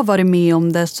har varit med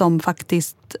om det som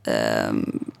faktiskt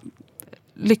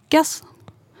lyckas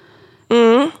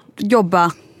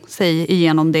jobba sig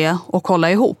igenom det och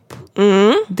kolla ihop.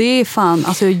 Det är fan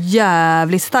alltså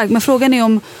jävligt starkt. Men frågan är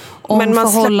om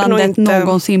förhållandet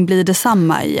någonsin blir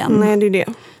detsamma igen. Nej, det är det.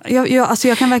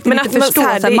 Jag kan verkligen inte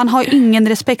förstå. Man har ingen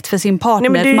respekt för sin partner.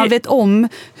 Nej, man vet om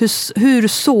hur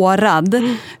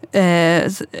sårad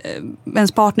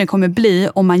ens partner kommer bli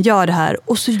om man gör det här.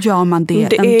 Och så gör man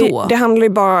det ändå.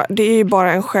 Det är ju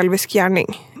bara en självisk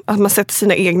gärning. Att man sätter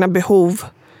sina egna behov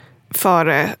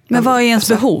före... Men vad är ens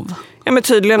behov? Ja, men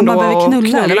tydligen om man då behöver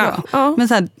knulla. Eller ja. Men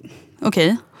så här,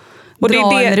 okej. Och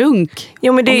dra en runk.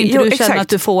 Jo, men det, om inte du känner exakt. att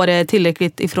du får det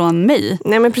tillräckligt ifrån mig.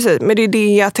 Nej, men precis. Men det är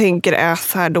det jag tänker är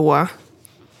så här då.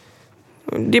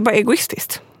 Det är bara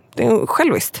egoistiskt. Det är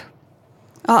själviskt.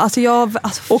 Ja, alltså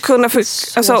och kunna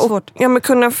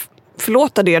kunna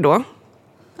förlåta det då.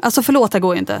 Alltså förlåta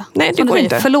går ju inte. Nej, det går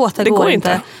inte. Förlåta det går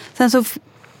inte. Sen så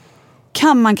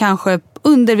kan man kanske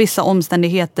under vissa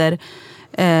omständigheter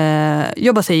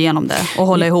jobba sig igenom det och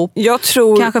hålla ihop. Jag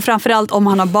tror... Kanske framförallt om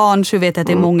han har barn, så vet jag att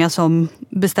det är många som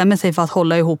bestämmer sig för att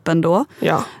hålla ihop ändå.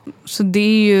 Ja. Så det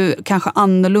är ju kanske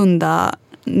annorlunda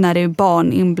när det är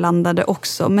barn inblandade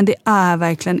också. Men det är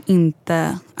verkligen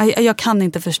inte... Jag kan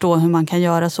inte förstå hur man kan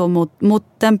göra så mot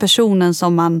den personen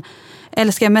som man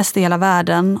älskar mest i hela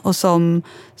världen och som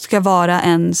ska vara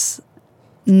ens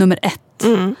nummer 1.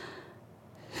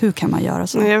 Hur kan man göra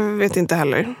så? Nej, jag vet inte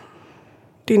heller.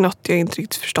 Det är något jag inte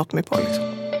riktigt förstått mig på. Liksom.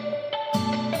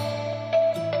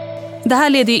 Det här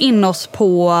leder ju in oss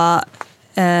på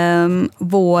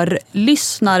vår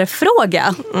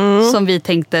lyssnarfråga som vi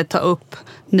tänkte ta upp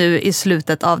nu i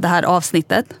slutet av det här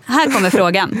avsnittet. Här kommer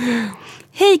frågan.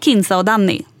 Hej Kinsa och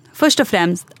Danny. Först och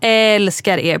främst,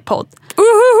 älskar er podd.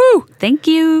 Thank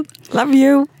you. Love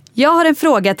you. Jag har en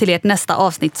fråga till ert nästa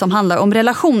avsnitt som handlar om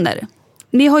relationer.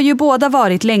 Ni har ju båda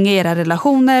varit länge i era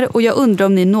relationer och jag undrar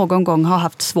om ni någon gång har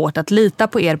haft svårt att lita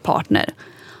på er partner.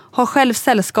 Har själv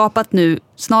sällskapat nu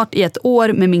snart i 1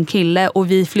 år med min kille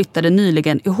och vi flyttade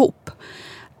nyligen ihop.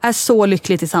 Är så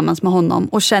lycklig tillsammans med honom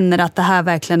och känner att det här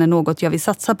verkligen är något jag vill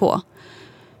satsa på.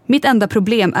 Mitt enda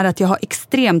problem är att jag har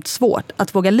extremt svårt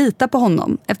att våga lita på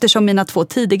honom eftersom mina 2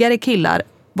 tidigare killar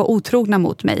var otrogna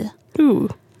mot mig.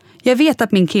 Jag vet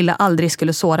att min kille aldrig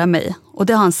skulle såra mig och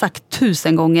det har han sagt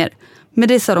 1000 gånger. Men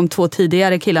det sa de 2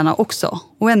 tidigare killarna också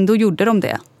och ändå gjorde de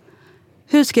det.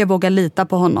 Hur ska jag våga lita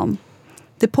på honom?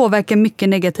 Det påverkar mycket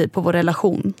negativt på vår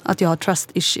relation att jag har trust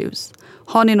issues.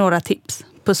 Har ni några tips?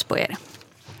 Puss på er.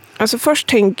 Alltså först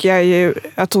tänker jag ju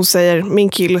att hon säger min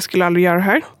kille skulle aldrig göra det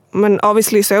här. Men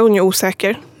obviously så är hon ju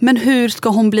osäker. Men hur ska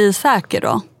hon bli säker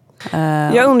då?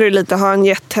 Jag undrar lite, har han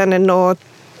gett henne något...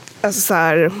 Alltså så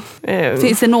här,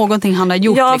 finns det någonting han har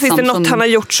gjort? Ja, liksom, finns det något han har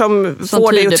gjort som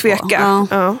får dig att tveka?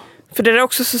 Ja. För det är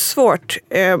också så svårt.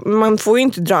 Man får ju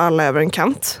inte dra alla över en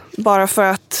kant. Bara för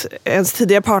att ens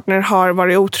tidigare partner har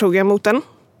varit otrogen mot en.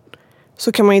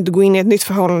 Så kan man inte gå in i ett nytt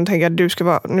förhållande och tänka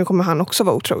att nu kommer han också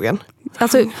vara otrogen.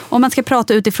 Alltså, om man ska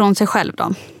prata utifrån sig själv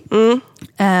då.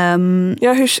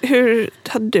 Ja, hur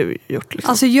hade du gjort?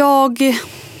 Liksom?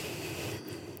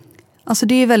 Alltså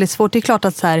det är väldigt svårt. Det är klart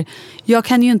att så här, jag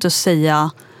kan ju inte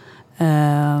säga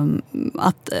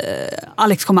att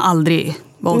Alex kommer aldrig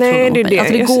vara otrogen mot mig.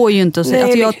 Alltså det går ju inte att säga.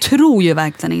 Alltså jag tror ju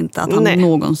verkligen inte att han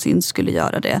någonsin skulle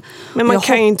göra det. Men man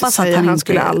kan ju inte säga att han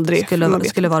skulle aldrig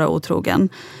skulle vara otrogen.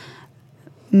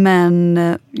 Men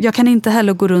jag kan inte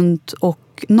heller gå runt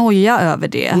och noja över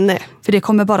det. Nej. För det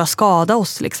kommer bara skada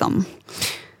oss liksom.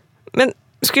 Men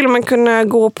skulle man kunna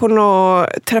gå på någon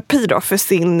terapi då för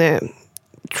sin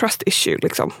trust issue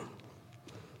liksom?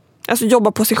 Alltså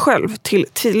jobba på sig själv till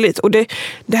tillit. Och det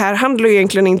här handlar ju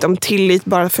egentligen inte om tillit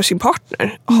bara för sin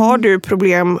partner. Har du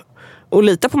problem att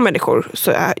lita på människor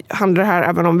så handlar det här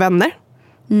även om vänner.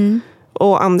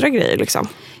 Och andra grejer liksom.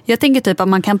 Jag tänker typ att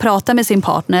man kan prata med sin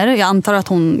partner. Jag antar att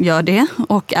hon gör det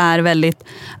och är väldigt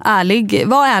ärlig.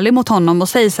 Var ärlig mot honom och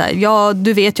säg så här. Ja,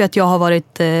 du vet ju att jag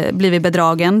har blivit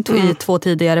bedragen i 2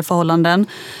 tidigare förhållanden.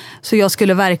 Så jag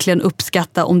skulle verkligen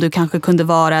uppskatta om du kanske kunde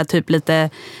vara typ lite...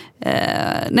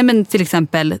 nej men till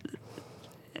exempel...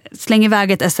 Släng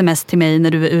iväg ett sms till mig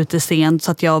när du är ute sent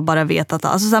så att jag bara vet att...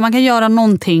 Alltså så här, man kan göra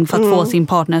någonting för att få sin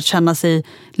partner att känna sig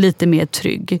lite mer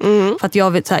trygg. För att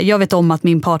jag vet om att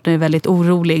min partner är väldigt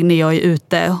orolig när jag är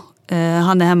ute.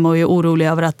 Han är hemma och är orolig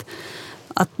över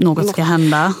att något ska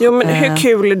hända. Jo, men hur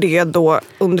kul är det då,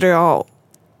 undrar jag,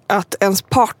 att ens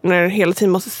partner hela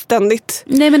tiden måste ständigt...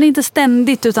 Nej, men inte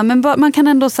ständigt, utan men man kan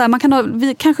ändå så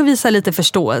här, kanske visa lite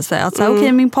förståelse. Att så här,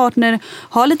 okej, min partner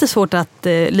har lite svårt att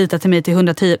lita till mig till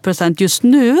 110% just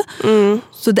nu.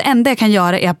 Så det enda jag kan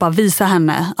göra är att bara visa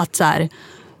henne att så här,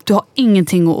 du har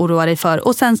ingenting att oroa dig för.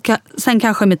 Och sen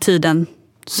kanske med tiden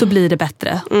så blir det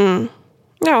bättre.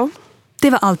 Ja. Det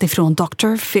var allt ifrån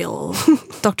Dr. Phil.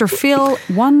 Dr. Phil 1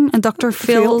 och Dr.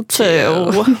 Phil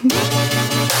 2.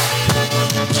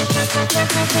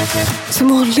 Som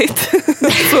vanligt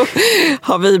så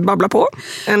har vi babblat på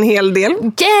en hel del.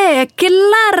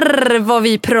 Jäklar vad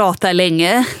vi pratar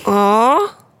länge. Ja,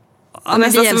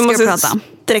 nästan så vi måste prata.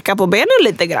 Sträcka på benen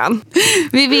lite grann.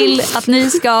 Vi vill att ni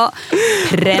ska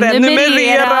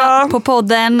prenumerera på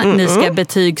podden. Ni ska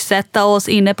betygsätta oss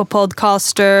inne på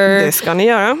Podcaster. Det ska ni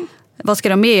göra. Vad ska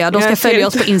de göra? De ska följa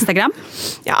oss på Instagram.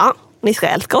 Ja, ni ska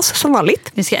älska oss som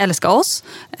vanligt. Ni ska älska oss.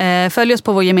 Följ oss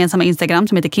på vår gemensamma Instagram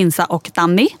som heter Kinsa och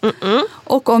Danny.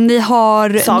 Och om ni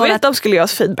har... Sa vi att de skulle ge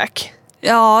oss feedback?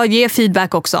 Ja, ge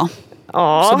feedback också.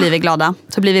 Så blir vi glada.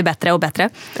 Så blir vi bättre och bättre.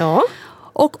 Ja.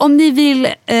 Och om ni vill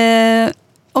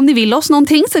om ni vill oss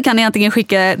någonting så kan ni antingen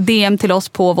skicka DM till oss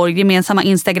på vår gemensamma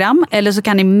Instagram. Eller så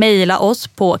kan ni mejla oss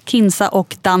på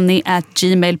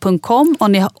kinsaochdanny@gmail.com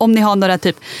om ni har några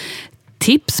typ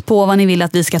tips på vad ni vill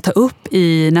att vi ska ta upp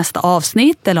i nästa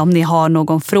avsnitt. Eller om ni har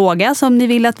någon fråga som ni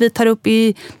vill att vi tar upp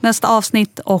i nästa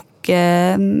avsnitt. Och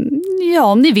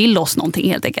om ni vill oss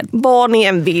någonting helt enkelt. Vad ni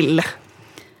än vill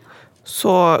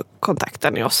så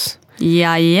kontaktar ni oss.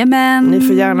 Jajamän. Ni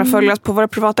får gärna följa oss på våra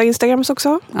privata Instagrams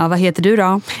också. Ja, vad heter du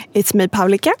då? It's me,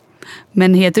 Pavlika.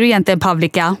 Men heter du egentligen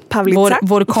Pavlika?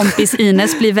 Vår kompis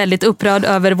Ines blir väldigt upprörd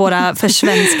över våra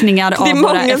försvenskningar av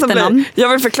våra efternamn. Jag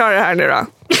vill förklara det här nu då.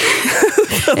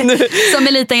 Som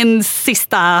en liten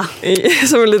sista...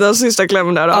 Som en liten sista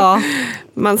kläm där då. Ja.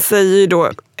 Man säger ju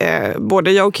då,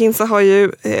 både jag och Kinsa har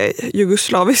ju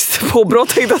jugoslaviskt påbrott,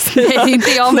 tänkte jag säga. Nej,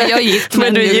 inte jag, men jag är gift.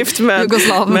 Men du är gift med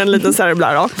en liten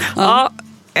serblar då. Ja.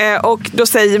 Och då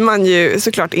säger man ju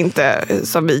såklart inte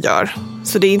som vi gör.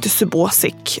 Så det är inte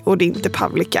Subosic och det är inte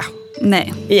Pavlika.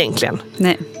 Nej. Egentligen.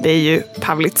 Nej. Det är ju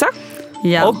Pavlica.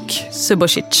 Ja. Och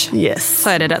Subosic. Yes. Så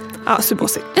är det rätt. Ja,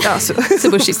 Subosic. Ja,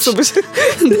 Subosic.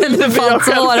 Det är fan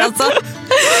svår alltså.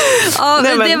 Ja,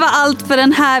 nej, men det var allt för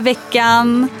den här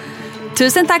veckan.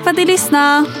 Tusen tack för att ni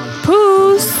lyssnade.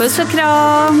 Puss! Puss och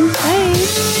kram. Hej!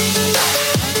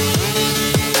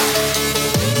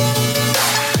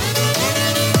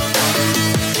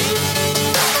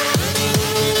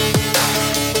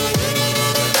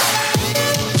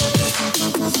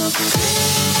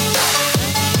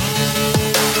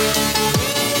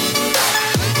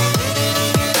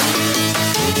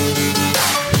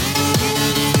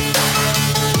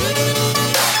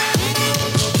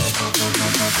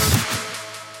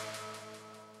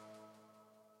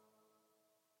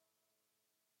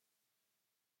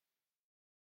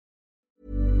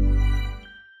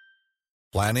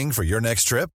 Planning for your next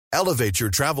trip? Elevate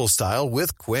your travel style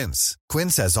with Quince.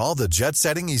 Quince has all the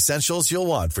jet-setting essentials you'll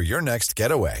want for your next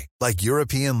getaway, like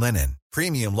European linen,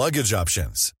 premium luggage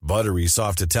options, buttery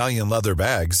soft Italian leather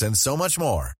bags, and so much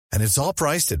more. And it's all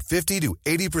priced at 50 to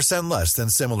 80% less than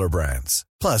similar brands.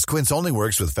 Plus, Quince only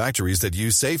works with factories that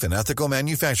use safe and ethical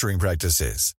manufacturing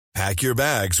practices. Pack your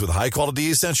bags with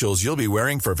high-quality essentials you'll be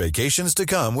wearing for vacations to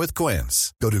come with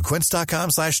Quince. Go to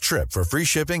quince.com/trip for free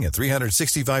shipping and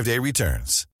 365-day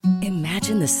returns.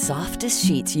 Imagine the softest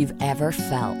sheets you've ever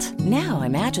felt. Now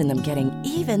imagine them getting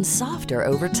even softer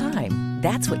over time.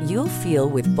 That's what you'll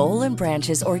feel with Boll &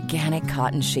 Branch's organic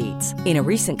cotton sheets. In a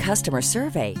recent customer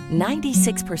survey,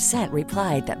 96%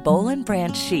 replied that Boll &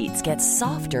 Branch sheets get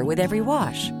softer with every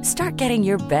wash. Start getting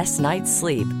your best night's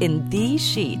sleep in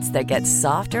these sheets that get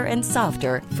softer and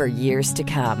softer for years to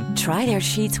come. Try their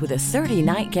sheets with a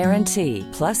 30-night guarantee.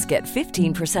 Plus, get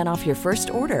 15% off your first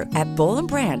order at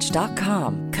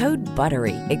bollandbranch.com. Code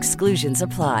BUTTERY. Exclusions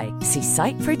apply. See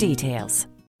site for details.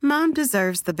 Mom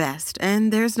deserves the best,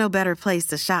 and there's no better place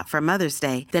to shop for Mother's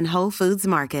Day than Whole Foods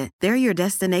Market. They're your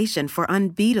destination for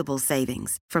unbeatable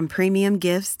savings, from premium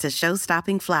gifts to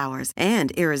show-stopping flowers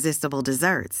and irresistible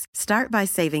desserts. Start by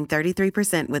saving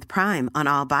 33% with Prime on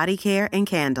all body care and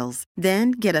candles.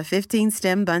 Then get a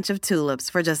 15-stem bunch of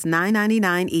tulips for just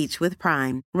 $9.99 each with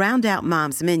Prime. Round out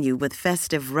Mom's menu with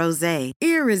festive rosé,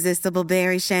 irresistible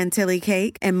berry chantilly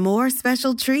cake, and more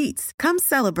special treats. Come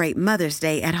celebrate Mother's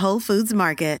Day at Whole Foods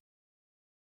Market.